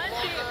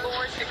 plenty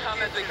more to come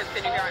as we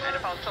continue here on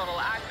NFL Total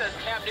Access.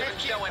 Cam Newton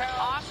showing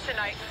off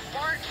tonight.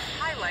 More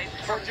highlights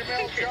for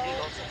Jamel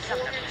Jones, 4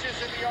 inches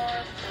in the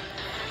arm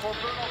for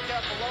Bruno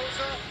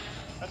Capoloza.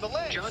 And the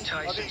legs John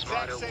Tyson's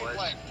motto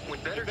was, when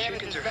better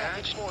chickens are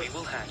hatched, we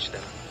will hatch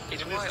them.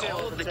 It's why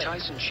all of the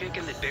Tyson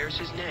chicken that bears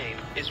his name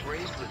is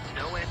raised with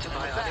no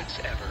antibiotics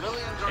ever.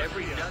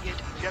 Every nugget,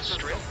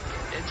 strip,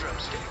 and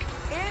drumstick.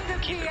 In the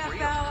Keep it real.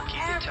 PFL, Keep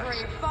it every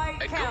Tyson.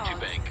 fight At counts.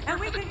 GoToBank, And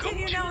we we're the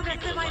continue go-to now in the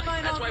people in life.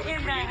 That's semifinals why we in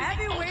the created the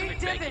heavyweight ultimate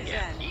banking division.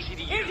 app. Easy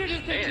to use.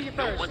 Introducing to you And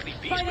no first, monthly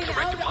fees fighting for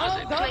direct out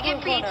deposit. of Do I the get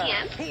blue free corner.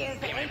 ATM? He is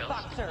a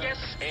boxer. Yes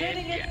and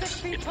Standing at yes.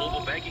 6 feet It's tall,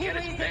 mobile banking he at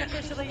its weighs in best.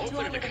 officially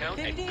Open an account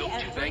at 250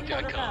 and 3/4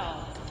 GoToBank.com.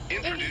 pounds.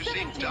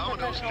 Introducing In 17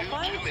 Domino's professional new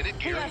fights, 2-minute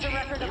he has a guarantee.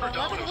 record of Order 11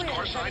 Domino's wins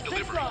Carside and 6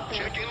 Delivery. losses,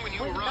 Check in when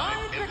you with arrive,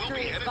 9 and we'll be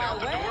victories headed by out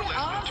the way door less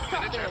than of 2 minutes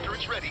stoppage. after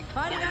it's ready.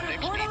 Fighting Your out of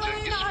next Coeur pizza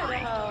d'Alene, is free.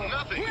 Idaho.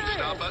 Nothing Here can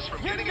stop is us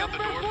from your getting out the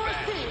number door 4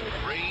 fast. seed,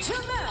 Rain,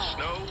 Jamel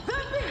snow, the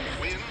Beast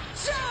wind.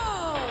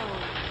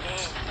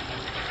 Jones.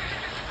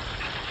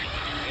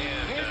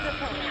 His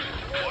opponent,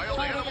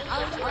 fighting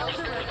out of the red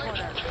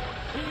corner.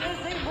 He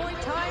is a Muay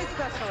Thai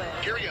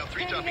specialist. Carry out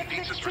 3 topping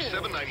pizzas for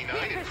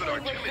 $7.99 and put our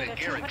 2-minute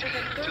guarantee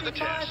to the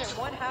test.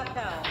 235.5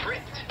 pounds.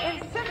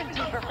 In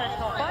 17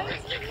 professional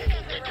fights.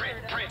 Print.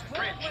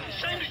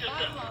 Say to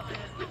yourself.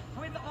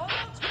 With all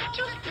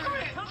Just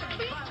print.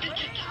 Do you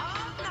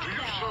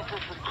suffer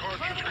from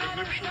cartridge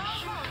conniptions?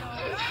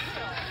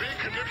 Be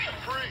conniption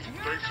free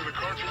thanks to the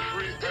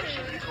cartridge-free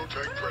Epson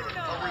EcoTech printer.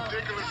 A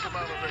ridiculous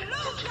amount of ink,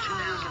 up to 2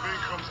 years of ink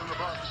comes in the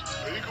box.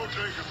 The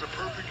EcoTech is the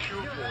perfect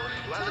cure for it.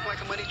 Do I look like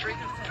a money tree?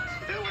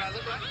 Is that what I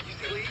look like? You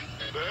see leave?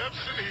 The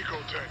Epson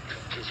EcoTech.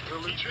 Just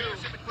fill and chill.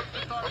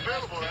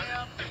 Available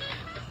at...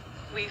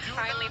 We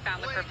finally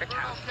found the perfect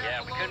house.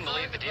 Yeah, we couldn't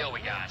believe the deal we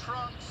got.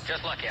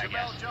 Just lucky, I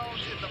guess. We're a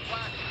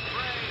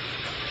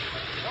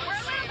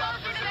little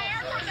closer to the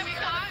airport than we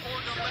thought.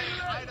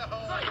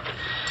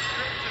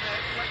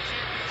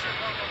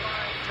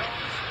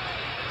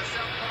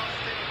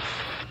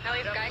 At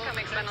least Geico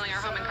makes bundling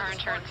our home and car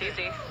insurance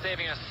easy.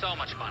 Saving us so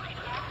much money.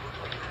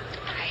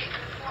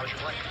 How's your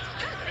play?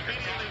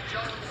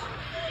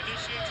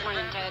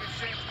 Morning, Ted.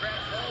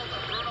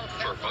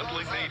 For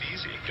bundling made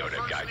easy, go to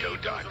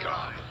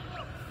Geico.com.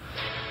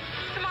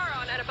 Tomorrow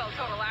on NFL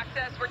Total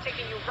Access, we're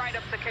taking you right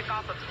up to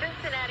kickoff of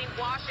Cincinnati,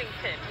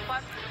 Washington.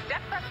 Plus,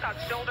 Dak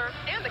Prescott's shoulder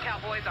and the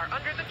Cowboys are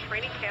under the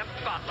training camp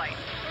spotlight.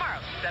 Tomorrow,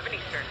 7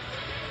 Eastern.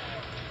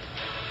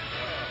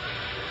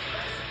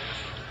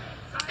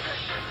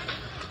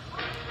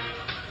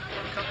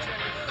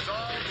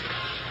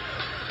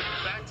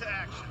 Back to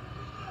action.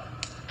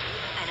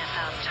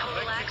 NFL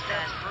Total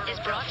Access is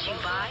brought to you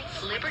by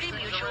Liberty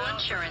Mutual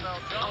Insurance.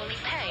 Only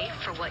pay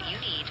for what you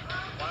need.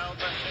 Wild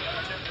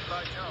attempted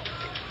by Jones.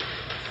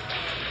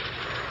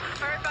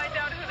 All right, find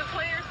out who the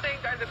players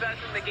think are the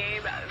best in the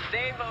game.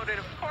 They voted,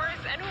 of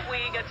course, and we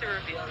get to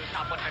reveal the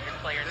top 100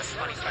 players of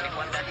 2021.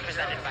 That's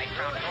presented by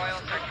Crown Royal.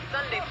 Starting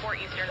Sunday, 4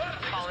 Eastern,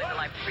 following the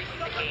live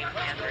preview of the game.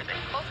 Answers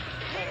and close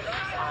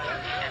on the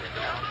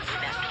NFL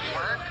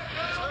Network.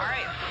 All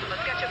right, let's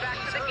get you back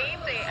to the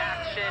game day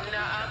action.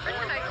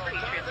 Pretty nice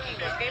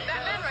Patriots-Eagles game.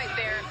 That man right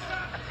there,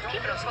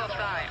 keeping a close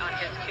eye on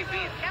his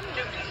QBs. Cam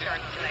Newton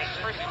starts tonight.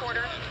 First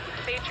quarter,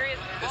 Patriots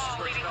ball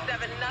leading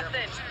 7-0.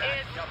 It's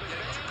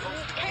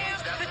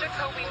Cam to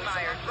Jacoby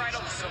Myers right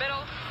over the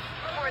middle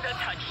for the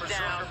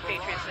touchdown.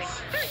 Patriots lead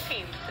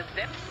 13-0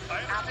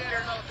 after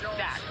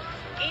that.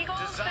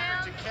 Eagles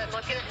fans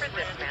looking for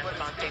this man,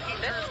 Devontae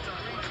Smith,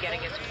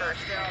 getting his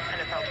first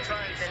NFL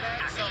preseason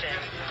action.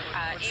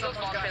 Eagles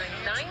ball trailing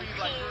 19-0.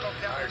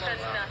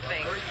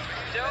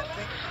 Joe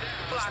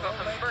Flacco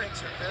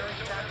converts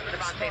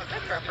Devontae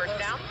Smith for a first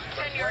down.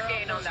 10-yard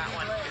gain on that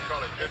one. We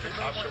call it pivot,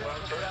 option run,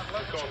 sir.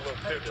 We call it a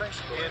little pivot. I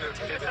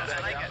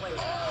like it.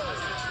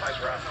 Nice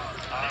route.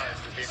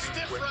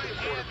 BB went to the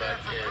quarterback,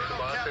 and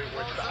Devontae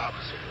went to the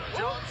opposite.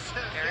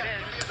 There it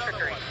is.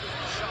 Trickery.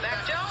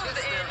 Mac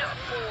Jones in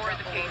for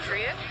the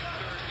Patriots.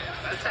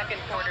 The second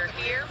quarter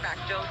here. Mac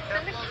Jones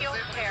and the heel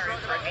carry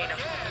for a gain of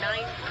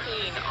 19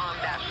 on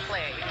that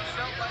play. You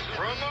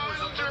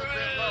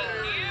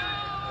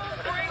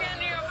bring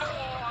in your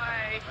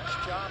boy.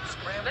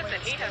 Listen,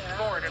 he has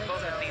scored in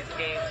both of these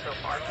games so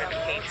far for the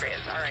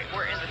Patriots. All right,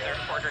 we're in the third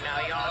quarter now,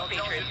 y'all.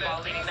 Patriots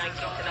ball leading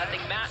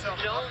 19-0. Matt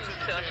Jones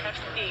to a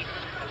touchdown.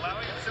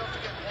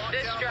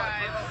 This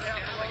drive,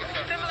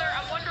 similar.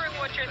 I'm wondering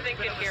what you're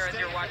thinking here as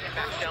you're watching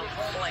Mac Jones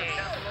play.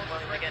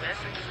 Oh my goodness.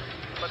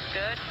 Looks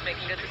good,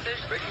 making good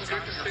decisions. Making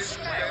good decisions,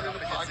 standing in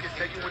the pocket,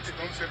 taking what the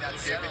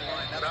defense is giving,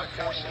 not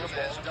forcing the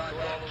ball, doing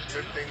all those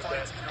good things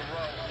that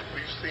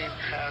we've seen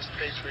past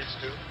Patriots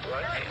do,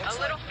 right? A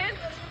little hint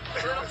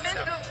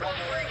of what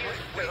we're used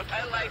to.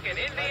 I like it.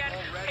 In the end,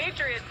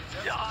 Patriots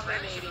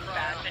dominating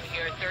fashion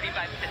here,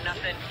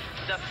 35-0.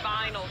 The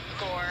final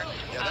score.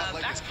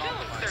 Mac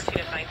Jones, 13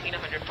 of 19,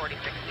 146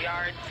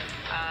 yards.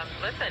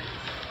 Listen,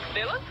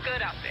 they look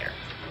good out there.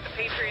 The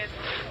Patriots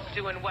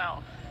doing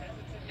well.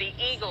 The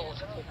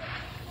Eagles,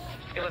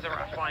 it was a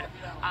rough one.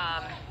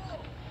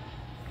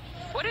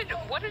 What do you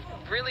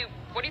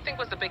think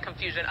was the big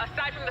confusion?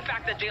 Aside from the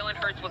fact that Jalen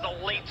Hurts was a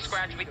late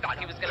scratch, we thought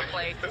he was going to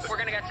play. We're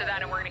going to get to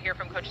that, and we're going to hear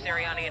from Coach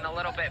Sirianni in a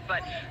little bit.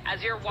 But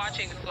as you're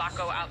watching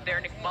Flacco out there,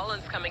 Nick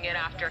Mullins coming in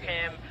after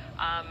him,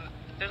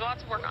 There's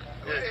lots to work on.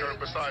 Yeah, Kurt,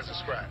 besides the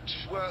scratch.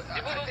 Well,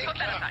 We'll put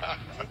that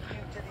aside.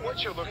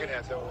 what you're looking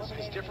at, though,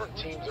 is different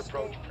teams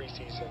approach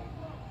preseason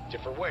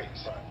different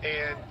ways.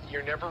 And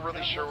you're never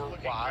really sure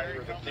why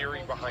or the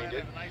theory behind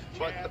it.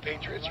 But the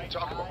Patriots, you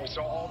talk about, we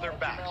saw all their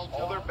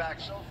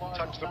backs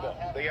touch the ball.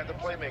 They had the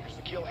playmakers.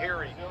 N'Keal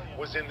Harry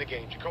was in the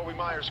game. Jacoby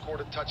Myers scored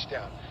a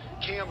touchdown.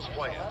 Cam's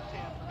playing.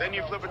 Then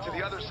you flip it to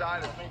the other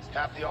side, and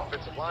half the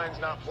offensive line's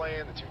not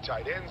playing. The 2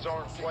 tight ends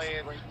aren't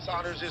playing.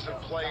 Saunders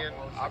isn't playing.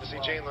 Obviously,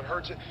 Jalen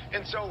Hurts.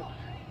 And so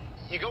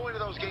you go into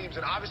those games,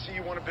 and obviously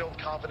you want to build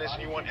confidence,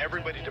 and you want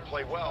everybody to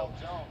play well.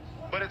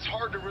 But it's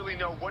hard to really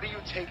know, what do you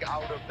take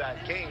out of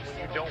that game when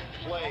you don't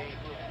play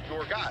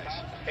your guys?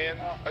 And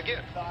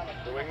again,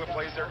 New England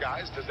plays their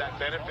guys. Does that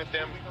benefit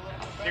them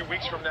a few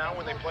weeks from now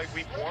when they play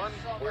week 1,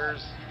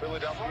 whereas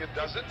Philadelphia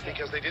doesn't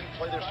because they didn't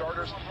play their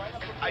starters?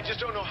 I just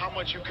don't know how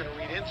much you can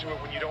read into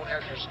it when you don't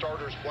have your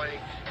starters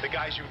playing, the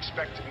guys you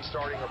expect to be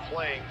starting or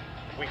playing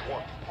week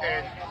 1.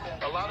 And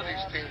a lot of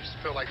these teams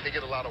feel like they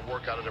get a lot of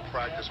work out of the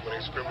practice when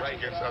they scrimmage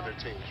against other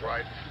teams,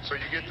 right? So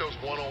you get those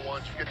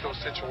one-on-ones, you get those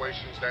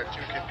situations that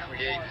you can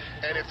create,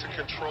 and it's a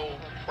controlled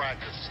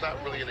practice. It's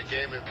not really in a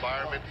game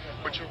environment,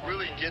 but you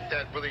really get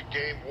that really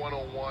game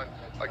one-on-one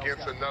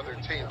against another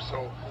team.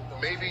 So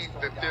maybe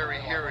the theory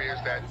here is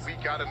that we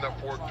got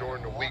enough work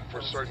during the week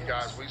for certain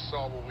guys. We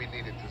saw what we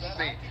needed to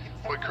see.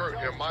 But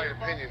Kurt, in my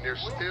opinion,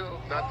 there's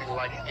still nothing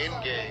like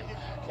in-game,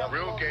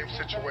 real game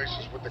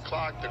situations with the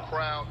clock, the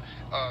crowd,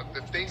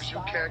 the things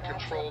you can't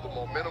control, the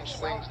momentum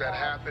swings that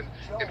happen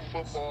in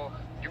football.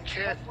 You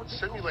can't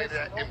simulate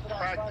that in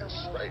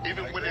practice, right?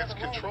 Even when it's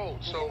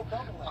controlled. So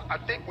I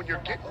think when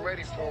you're getting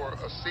ready for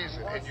a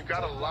season and you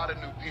got a lot of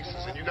new pieces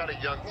and you got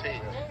a young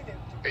team,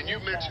 and you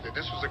mentioned it,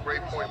 this was a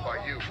great point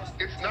by you,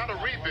 it's not a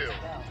rebuild.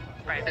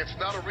 Right. It's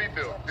not a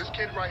rebuild. This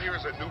kid right here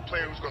is a new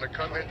player who's going to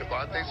come in,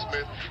 Devontae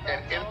Smith,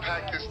 and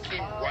impact this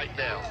team right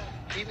now.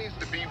 He needs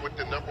to be with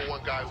the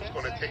 #1 guy who's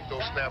going to take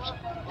those snaps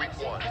week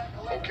 1,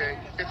 okay?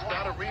 It's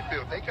not a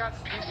rebuild. They got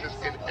pieces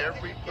in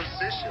every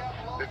position.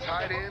 The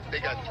tight end, they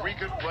got 3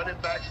 good running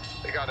backs.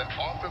 They got an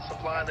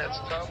offensive line that's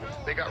tough.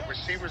 They got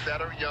receivers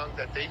that are young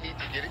that they need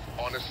to get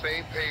on the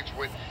same page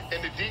with,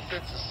 and the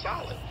defense is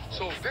solid.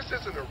 So this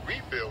isn't a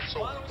rebuild.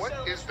 So what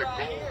is the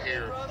goal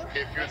here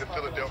if you're the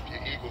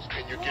Philadelphia Eagles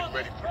and you're getting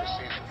ready for the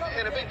season?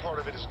 And a big part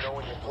of it is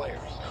knowing your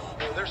players.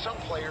 You know, there's some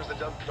players that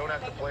don't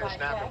have to play a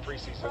snap in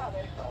preseason.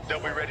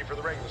 They'll be ready for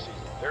the regular season.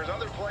 There's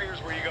other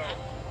players where you go,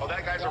 oh,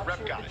 that guy's a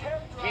rep guy.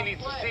 He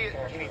needs to see it.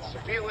 He needs to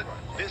feel it.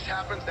 This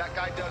happens. That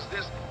guy does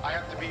this. I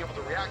have to be able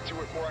to react to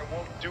it, or I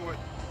won't do it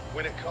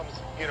when it comes,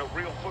 you know,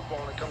 real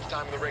football, and it comes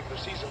time in the regular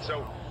season.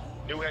 So,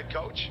 new head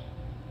coach,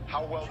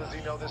 how well does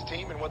he know this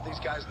team and what these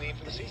guys need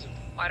for the season?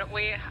 Why don't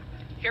we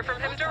hear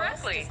from him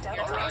directly?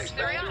 All right.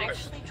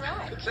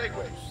 Good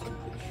segue.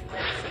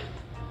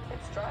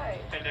 It's dry.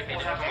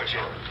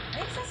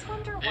 Makes us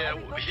wonder why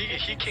Yeah,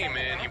 he came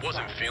in. He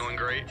wasn't feeling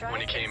great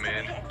when he came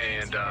in,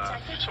 and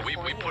so we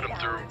put him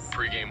through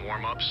pregame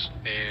warm-ups,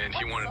 and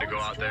he wanted to go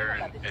out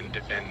there and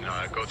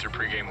go through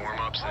pregame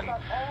warm-ups, and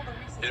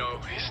you know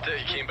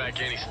he came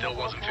back in. He still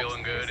wasn't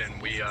feeling good,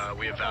 and we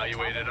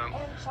evaluated him.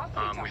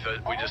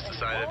 We just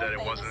decided that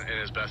it wasn't in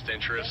his best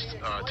interest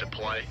to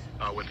play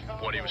with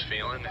what he was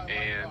feeling,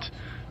 and.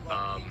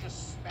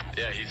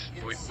 Yeah,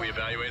 we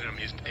evaluated him.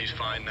 He's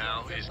fine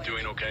now. He's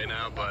doing okay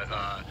now, but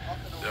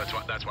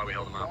that's why we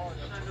held him out.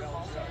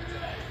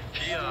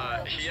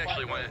 He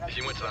actually went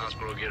to the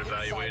hospital to get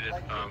evaluated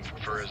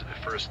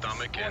for his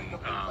stomach, and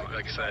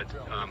like I said,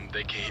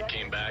 they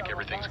came back.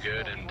 Everything's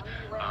good, and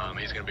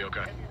he's gonna be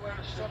okay.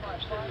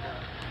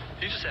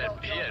 He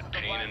had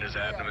pain in his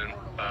abdomen,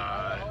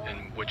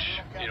 and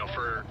which, you know,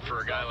 for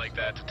a guy like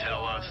that to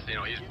tell us, you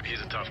know,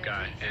 he's a tough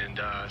guy, and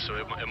so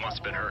it must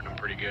have been hurting him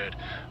pretty good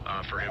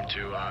for him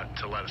to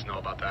let us know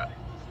about that.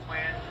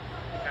 Plan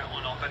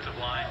on offensive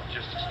line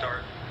just to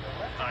start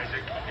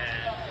Isaac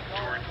and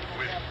Jordan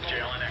with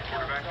Jalen at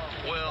quarterback?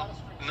 Well,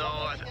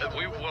 no.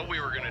 What we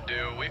were gonna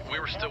do, we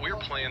were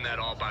playing that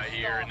all by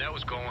ear, and that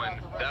was kind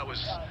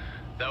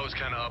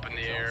of up in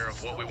the air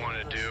of what we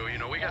wanted to do. You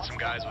know, we got some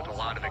guys with a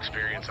lot of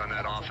experience on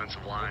that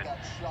offensive line,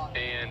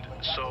 and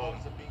so,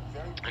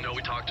 you know,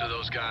 we talked to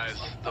those guys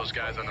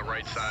on the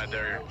right side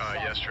there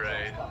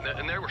yesterday,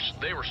 and they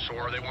were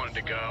sore. They wanted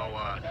to go,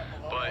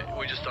 but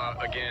we just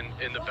thought, again,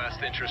 in the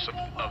best interest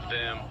of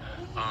them,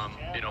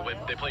 you know,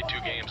 they played 2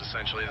 games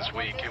essentially this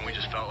week, and we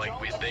just felt like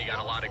they got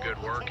a lot of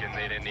good work, and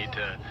they didn't need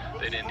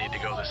to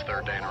go this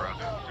 3rd day in a row.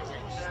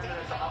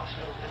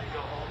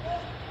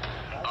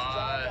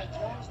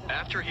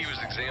 After he was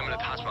examined at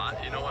the hospital,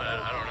 you know what?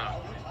 I don't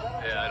know.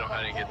 Yeah,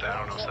 I didn't get that. I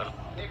don't know, so.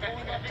 Nick, I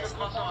think it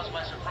caught some of us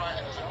by surprise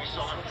because we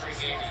saw him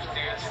pregame. He was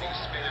dancing, he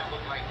was spinning,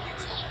 looked like he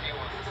was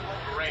feeling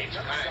great.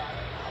 So kind of,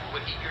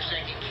 you're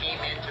saying he came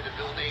into the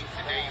building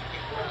the day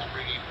before his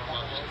pregame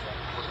wasn't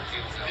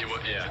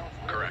feeling good? Yeah,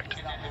 correct.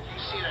 And if you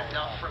see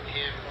enough from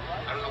him,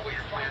 I don't know what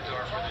your plans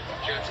are for the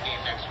Jets game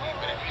next week,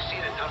 but if you see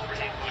enough from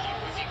him, would you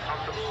be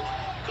comfortable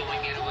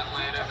going into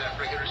Atlanta, that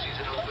regular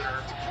season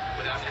opener,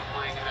 without him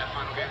playing in that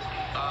final game?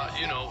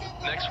 You know,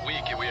 next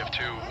week we have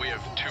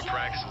two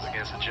practices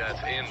against the Jets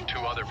and 2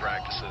 other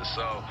practices.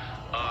 So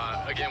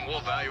again, we'll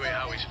evaluate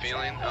how he's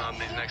feeling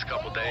these next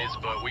couple days.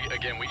 But we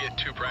get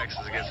 2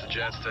 practices against the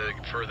Jets to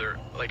further,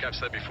 like I've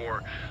said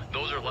before,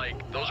 those are like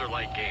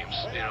games.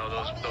 You know,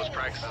 those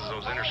practices,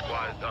 those inter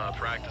squad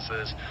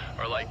practices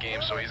are like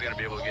games. So he's going to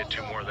be able to get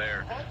 2 more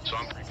there. So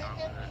I'm pretty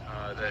confident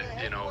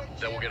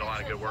that we'll get a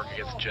lot of good work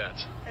against the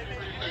Jets.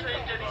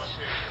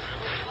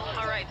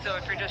 All right, so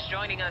if you're just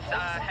joining us,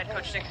 head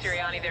coach Nick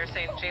Sirianni there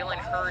saying Jalen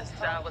Hurts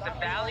was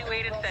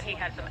evaluated, said he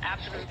had some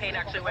abdomen pain,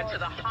 actually went to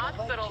the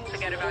hospital to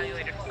get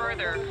evaluated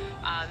further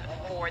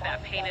for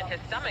that pain in his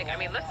stomach. I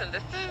mean, listen,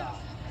 this is...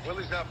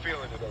 Willie's not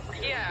feeling it over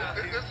here. Yeah,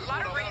 this is a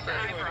lot of what raised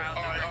I'm saying. eyebrows.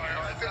 All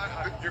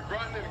right. You're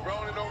grunting and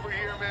groaning over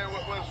here, man.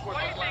 What's what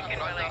are you thinking,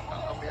 Willie?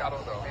 I mean, I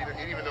don't know. He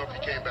didn't even know if he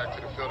came back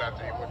to the field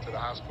after he went to the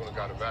hospital and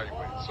got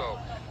evaluated. So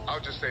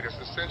I'll just say this.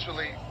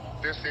 Essentially,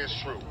 this is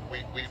true.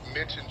 We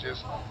mentioned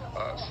just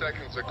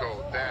seconds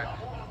ago that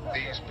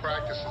these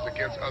practices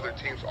against other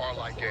teams are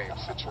like game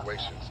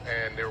situations,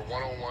 and they're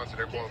one-on-ones and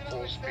they're going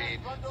full speed,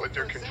 but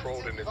they're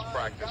controlled in this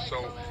practice.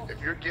 So if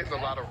you're getting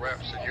a lot of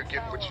reps and you're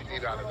getting what you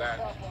need out of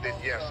that, then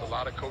yes, a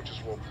lot of coaches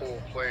will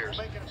pull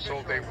players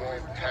so they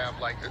won't have,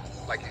 like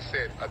you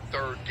said, a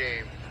 3rd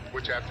game,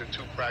 which after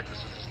 2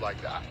 practices is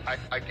like that.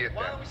 I get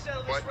that,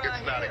 but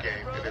it's not a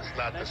game and it's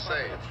not the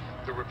same.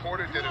 The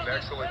reporter did an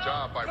excellent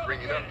job by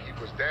bringing up he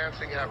was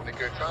dancing, having a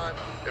good time.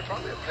 If I'm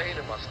in pain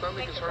and my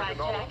stomach is hurting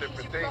and all those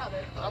different things,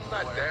 I'm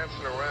not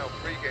dancing around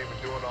pregame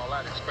and doing all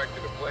that,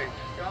 expecting to play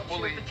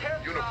fully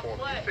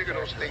uniform. You figure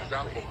those things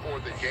out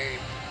before the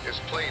game is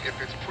played. If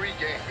it's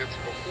pregame, it's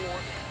before.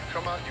 You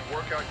come out, you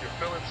work out, you're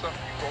feeling something,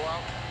 you go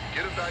out,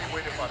 get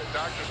evaluated by the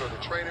doctors or the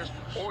trainers,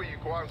 or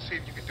you go out and see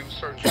if you can do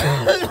certain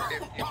things.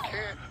 If you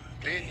can't,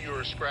 then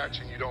you're a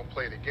scratch and you don't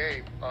play the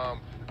game.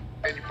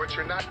 But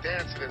you're not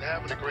dancing and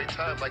having a great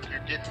time like you're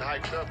getting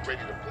hyped up,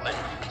 ready to play.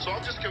 So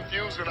I'm just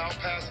confused, and I'll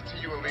pass it to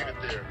you and leave it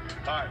there.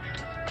 All right.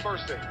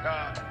 First thing,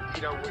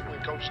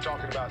 when Coach is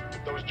talking about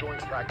those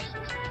joint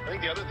practices, I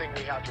think the other thing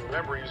we have to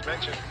remember, he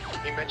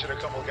mentioned a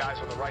couple of guys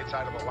on the right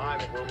side of the line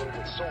that were a little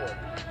bit sore.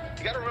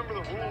 You got to remember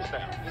the rules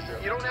now.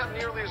 You don't have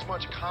nearly as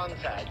much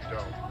contact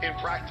in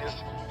practice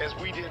as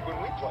we did when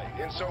we played.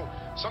 And so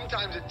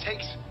sometimes it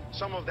takes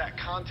some of that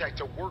contact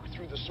to work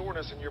through the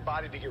soreness in your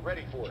body to get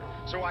ready for it.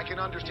 So I can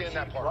understand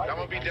that part. I'm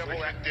going to be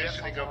devil's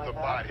conditioning of the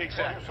body.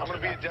 Exactly. I'm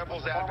going to be a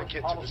devil's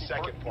advocate to the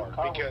second part,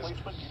 because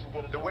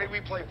the way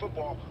we play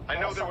football, I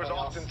know there was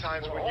often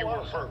times when you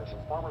were hurt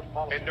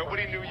and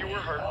nobody knew you were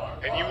hurt,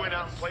 and you went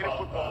out and played a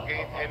football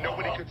game and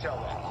nobody could tell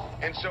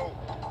that. And so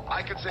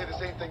I could say the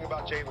same thing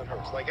about Jalen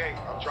Hurts. Like, hey,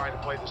 I'm trying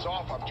to play this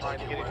off. I'm trying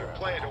to get in your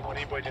play. I don't want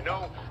anybody to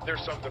know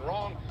there's something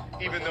wrong,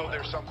 even though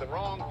there's something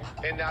wrong.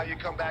 And now you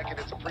come back and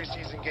it's a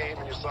preseason game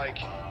and it's like,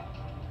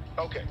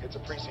 okay, it's a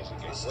preseason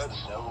game.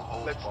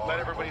 Let's let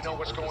everybody know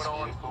what's going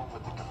on.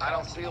 I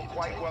don't feel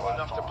quite well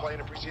enough to play in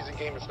a preseason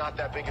game. It's not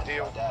that big a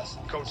deal.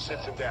 Coach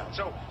sits him down.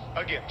 So,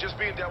 again, just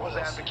being devil's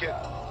advocate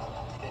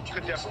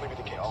could definitely be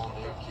the case.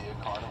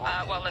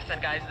 Well, listen,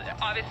 guys,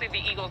 obviously the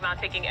Eagles not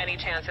taking any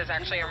chances.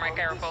 Actually, Mike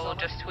Garafolo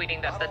just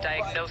tweeting that the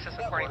diagnosis,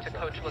 according to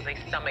Coach, was a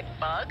stomach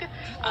bug.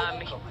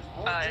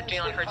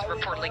 Jalen Hurts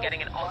reportedly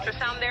getting an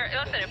ultrasound there.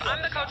 Listen, if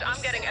I'm the coach, I'm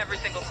getting every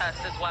single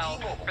test as well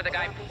for the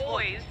guy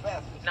poised,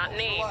 not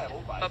named,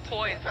 but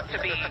poised to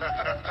be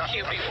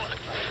QB1.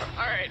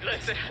 All right,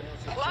 listen,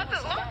 a lot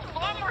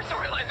more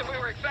storylines than we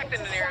were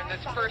expecting in here in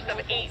this first of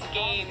 8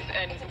 games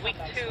and week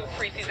 2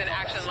 preseason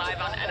action live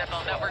on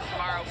NFL Network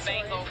tomorrow.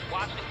 Bengals,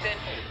 Washington.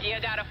 You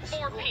got a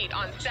 4-peat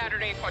on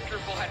Saturday,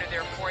 quadruple header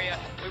there for you.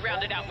 We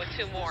rounded out with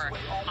 2 more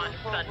on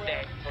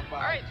Sunday. All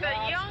right, the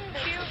young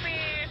QB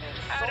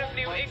out of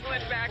New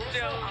England, Mac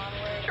Jones,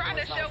 trying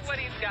to show what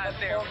he's got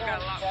there. We've got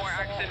a lot more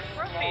action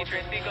from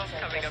Patriots Eagles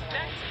coming up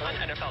next on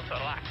NFL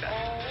Total Access.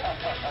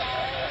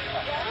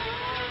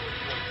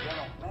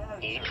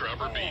 Old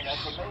Trapper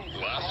Beefs,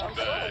 last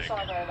bag.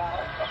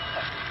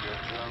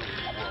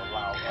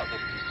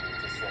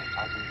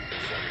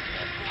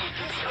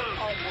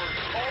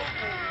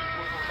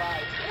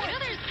 You know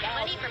there's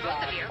money for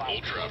both of you.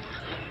 Old Trapper,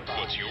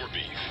 what's your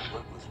beef?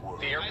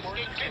 The airport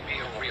can be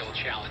a real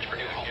challenge for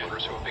new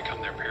homeowners who have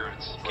become their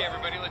parents. Okay,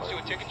 everybody, let's do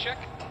a ticket check.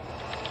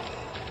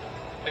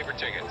 Paper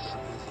tickets.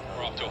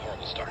 We're off to a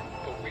horrible start,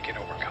 but we can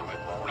overcome it.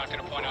 We're not going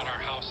to point out our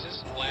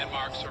houses,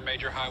 landmarks, or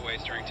major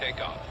highways during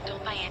takeoff.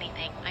 Don't buy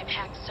anything. I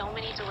packed so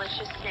many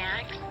delicious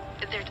snacks.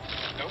 They're...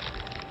 Nope.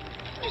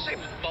 You say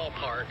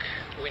ballpark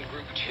when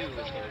Group 2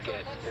 is going to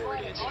get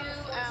boarded. 2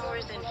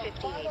 hours and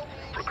 58.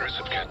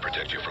 Progressive can't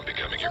protect you from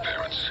becoming your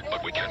parents,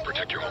 but we can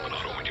protect your home and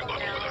auto when you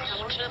bundle with us.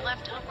 Someone should have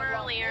left home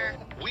earlier.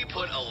 We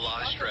put a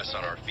lot of stress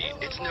on our feet.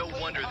 It's no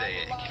wonder they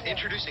ache.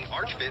 Introducing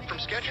ArchFit from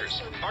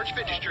Skechers.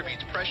 ArchFit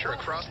distributes pressure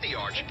across the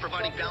arch,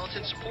 providing balance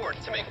and support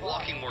to make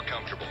walking more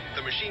comfortable.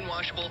 The machine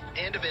washable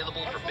and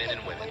available for men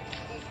and women.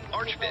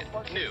 ArchFit,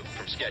 new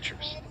from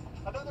Skechers.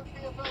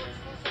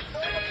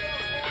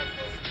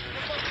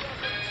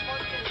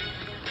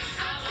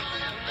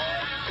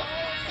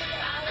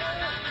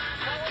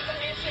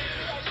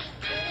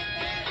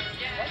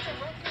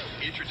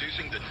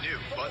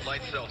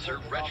 Light Seltzer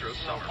Retro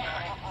Summer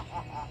Pack.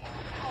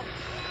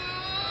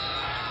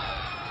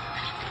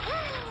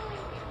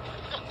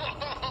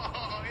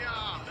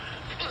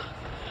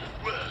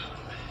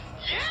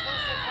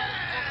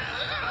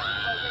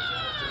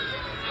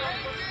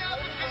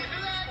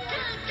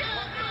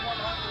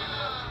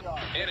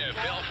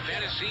 NFL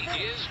Fantasy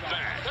is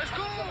back. Let's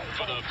go!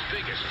 For the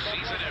biggest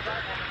season ever.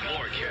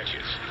 More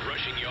catches,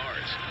 rushing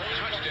yards,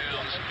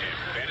 touchdowns, and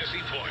fantasy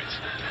points.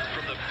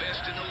 From the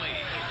best in the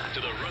league to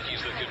the rookies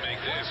that could make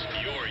this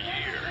your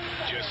year.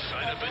 Just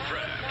sign up and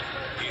draft.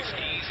 It's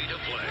easy to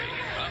play.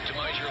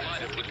 Optimize your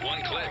lineup with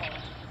one click.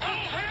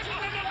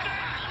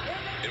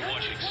 And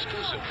watch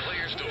exclusive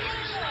player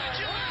stories.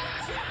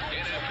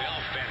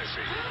 NFL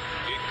Fantasy.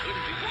 It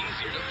couldn't be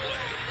easier to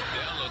play.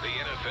 Download the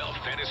NFL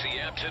Fantasy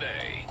app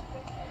today.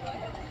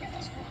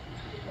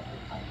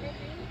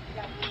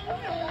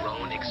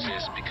 Rowan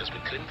exists because we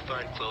couldn't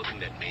find clothing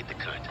that made the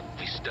cut.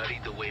 We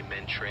studied the way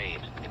men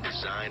train and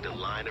designed a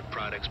line of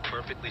products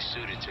perfectly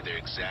suited to their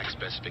exact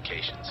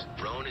specifications.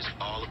 Rowan is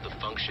all of the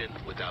function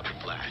without the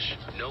flash.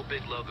 No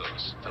big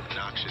logos,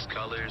 obnoxious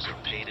colors, or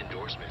paid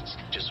endorsements.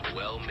 Just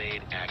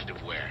well-made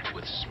active wear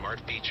with smart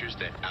features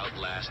that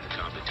outlast the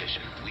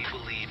competition. We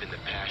believe in the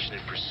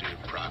passionate pursuit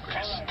of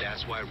progress.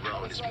 That's why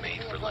Rowan is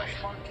made for life.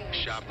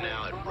 Shop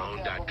now at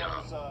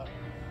Rowan.com.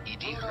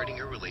 ED hurting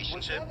your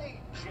relationship?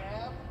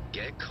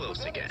 Get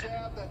close again.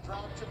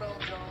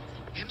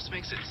 Hims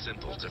makes it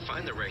simple to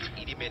find the right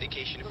ED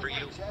medication for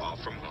you all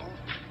from home.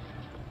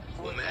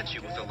 We'll match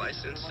you with a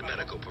licensed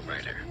medical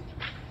provider.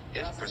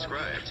 If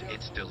prescribed,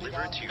 it's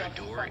delivered to your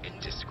door in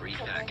discreet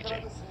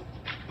packaging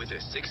with a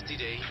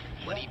 60-day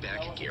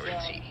money-back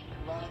guarantee.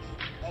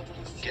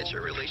 Get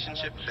your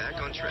relationship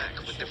back on track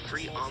with the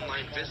free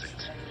online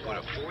visit. Go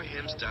to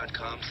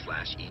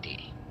 4hims.com/ED.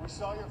 We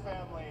saw your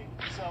family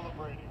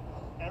celebrating.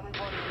 The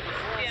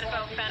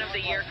NFL Fan of the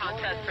Year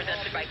contest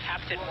presented by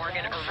Captain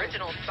Morgan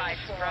Original Spice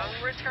Rum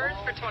returns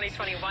for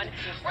 2021.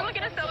 We're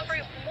looking to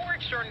celebrate more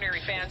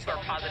extraordinary fans who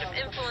are positive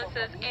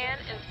influences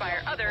and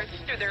inspire others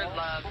through their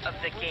love of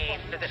the game.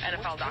 Visit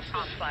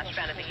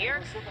NFL.com/Fan of the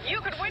Year.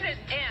 You could win it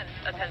and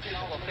attend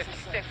Super Bowl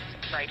 56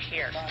 right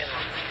here in Los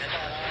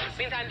Angeles.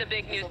 Meantime, the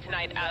big news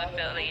tonight out of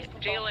Philly.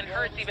 Jalen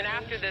Hurts, even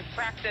after this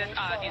practice,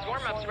 these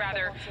warm-ups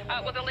rather,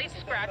 with a late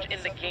scratch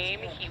in the game,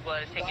 he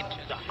was taken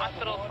to the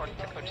hospital, according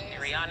to Coach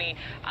Sirianni,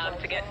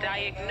 to get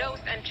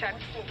diagnosed and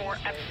checked for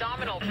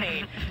abdominal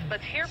pain.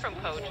 Let's hear from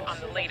Coach on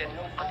the latest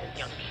on his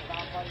young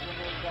man.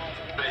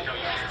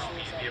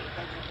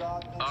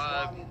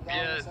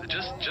 Yeah,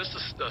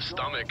 just a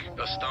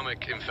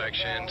stomach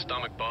infection,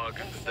 stomach bug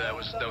that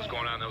was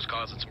going on that was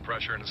causing some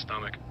pressure in the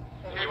stomach.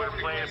 You would have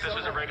played if this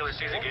was a regular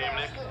season game,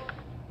 Nick?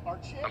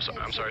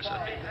 I'm sorry,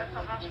 sir.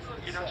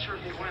 You're not sure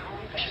if he went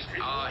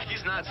home?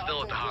 He's not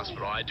still at the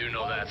hospital. I do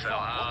know that, Sal.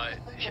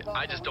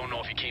 I just don't know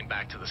if he came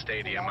back to the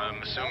stadium.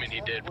 I'm assuming he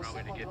did,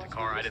 probably to get the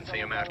car. I didn't see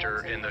him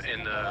after in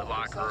the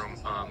locker room.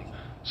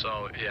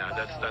 So yeah,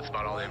 that's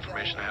about all the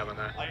information I have on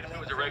that. It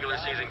was a regular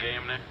season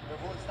game, Nick?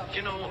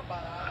 You know,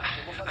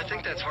 I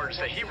think that's hard to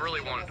say. He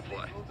really wanted to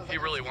play. He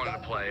really wanted to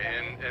play,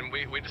 and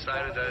we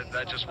decided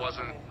that just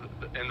wasn't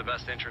in the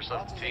best interest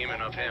of the team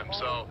and of him.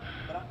 So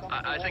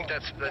I think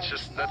that's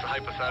a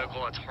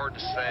hypothetical. It's hard to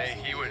say.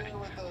 He was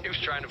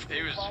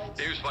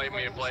fighting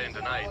me and playing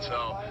tonight.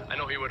 So I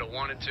know he would have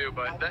wanted to,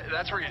 but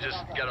that's where you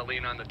just got to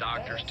lean on the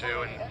doctors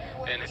too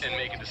and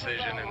make a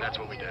decision, and that's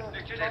what we did.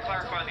 Just to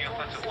clarify the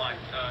offensive line.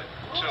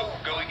 So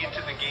going into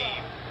the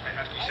game,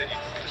 after you said you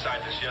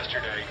decided this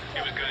yesterday,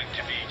 it was going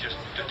to be just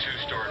the two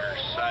starters.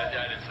 I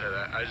didn't say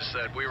that. I just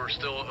said we were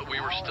still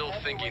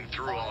thinking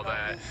through all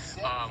that.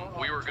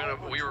 We were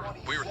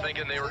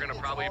thinking they were gonna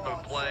probably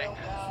play,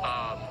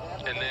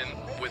 and then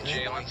with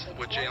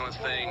Jalen's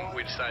thing,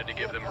 we decided to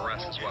give them a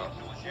rest as well.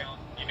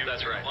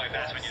 That's right.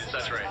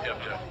 That's right. Yep.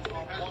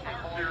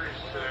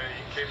 Theories today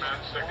came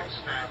out second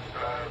snap,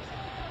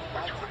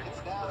 which would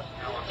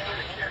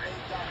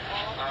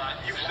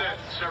you've said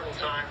several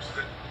times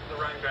that the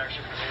running backs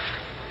are going to be.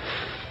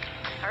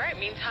 All right,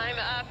 meantime,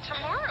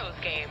 tomorrow's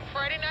game,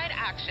 Friday night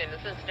action. The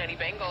Cincinnati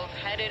Bengals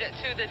headed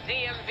to the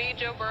DMV.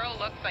 Joe Burrow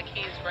looks like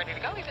he's ready to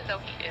go, even though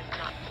he is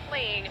not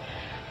playing.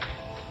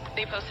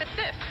 They posted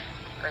this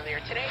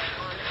earlier today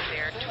on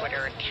their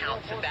Twitter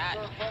account. So that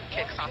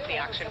kicks off the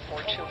action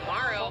for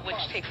tomorrow,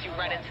 which takes you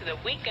right into the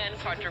weekend.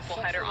 Quadruple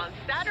header on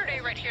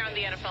Saturday right here on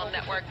the NFL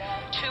Network.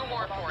 2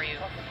 more for you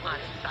on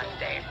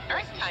Sunday. All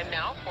right, time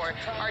now for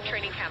our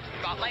training camp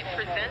spotlight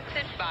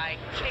presented by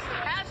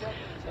KickPass.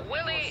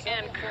 Willie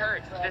and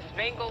Kurt, this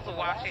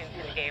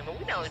Bengals-Washington game. And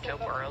we know that Joe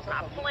Burrow's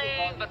not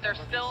playing, but there's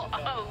still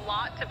a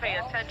lot to pay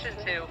attention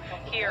to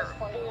here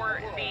for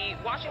the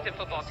Washington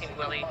football team,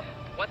 Willie.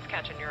 What's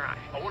catching your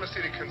eye? I want to see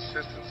the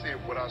consistency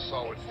of what I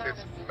saw with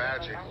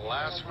Fitzmagic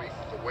last week,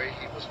 the way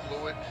he was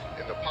fluid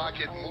in the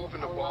pocket, moving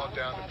the ball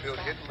down the field,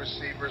 hitting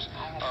receivers.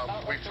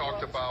 We've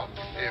talked about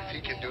if he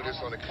can do this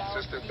on a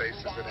consistent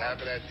basis and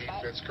having that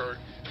defense, Kurt,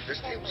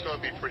 this team's going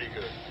to be pretty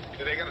good.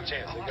 They got a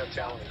chance. They got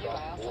talent across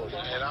the board.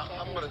 And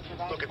I'm going to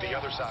look at the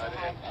other side.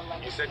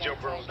 And you said Joe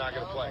Burrow's not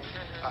going to play.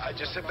 I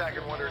just sit back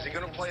and wonder, is he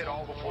going to play it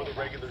all before the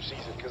regular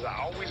season? Because I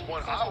always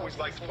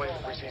like to play in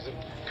the preseason.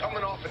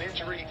 Coming off an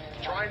injury,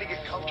 trying to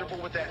get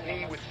comfortable with that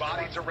knee, with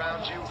bodies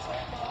around you.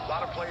 A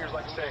lot of players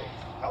like saying,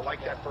 I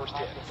like that first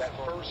hit, that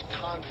first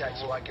contact,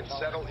 so I can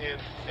settle in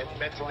and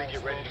mentally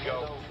get ready to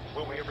go.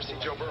 Will we ever see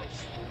Joe Burrow?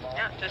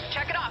 Yeah, just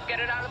check it off. Get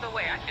it out of the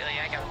way. I feel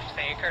you. I get what you're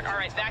saying, Kurt. All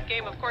right, that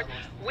game, of course,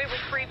 we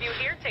will preview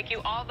here, take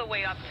you all the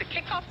way up to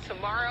kickoff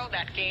tomorrow.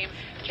 That game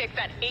kicks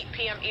at 8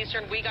 p.m.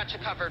 Eastern. We got you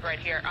covered right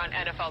here on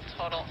NFL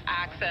Total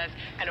Access.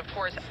 And, of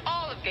course,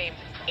 all of games,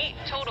 8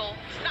 total,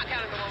 not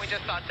counting the one we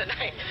just saw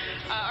tonight.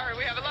 All right,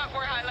 we have a lot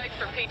more highlights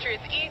for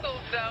Patriots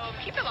Eagles, though.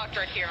 Keep it locked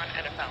right here on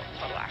NFL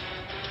Total Access.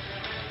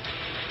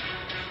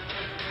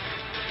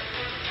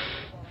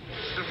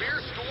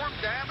 Severe storm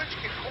damage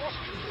can cost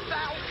you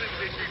thousands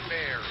in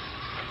repairs.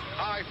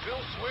 Hi, Phil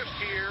Swift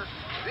here.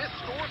 This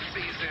storm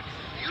season,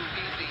 you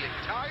need the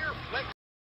entire Flex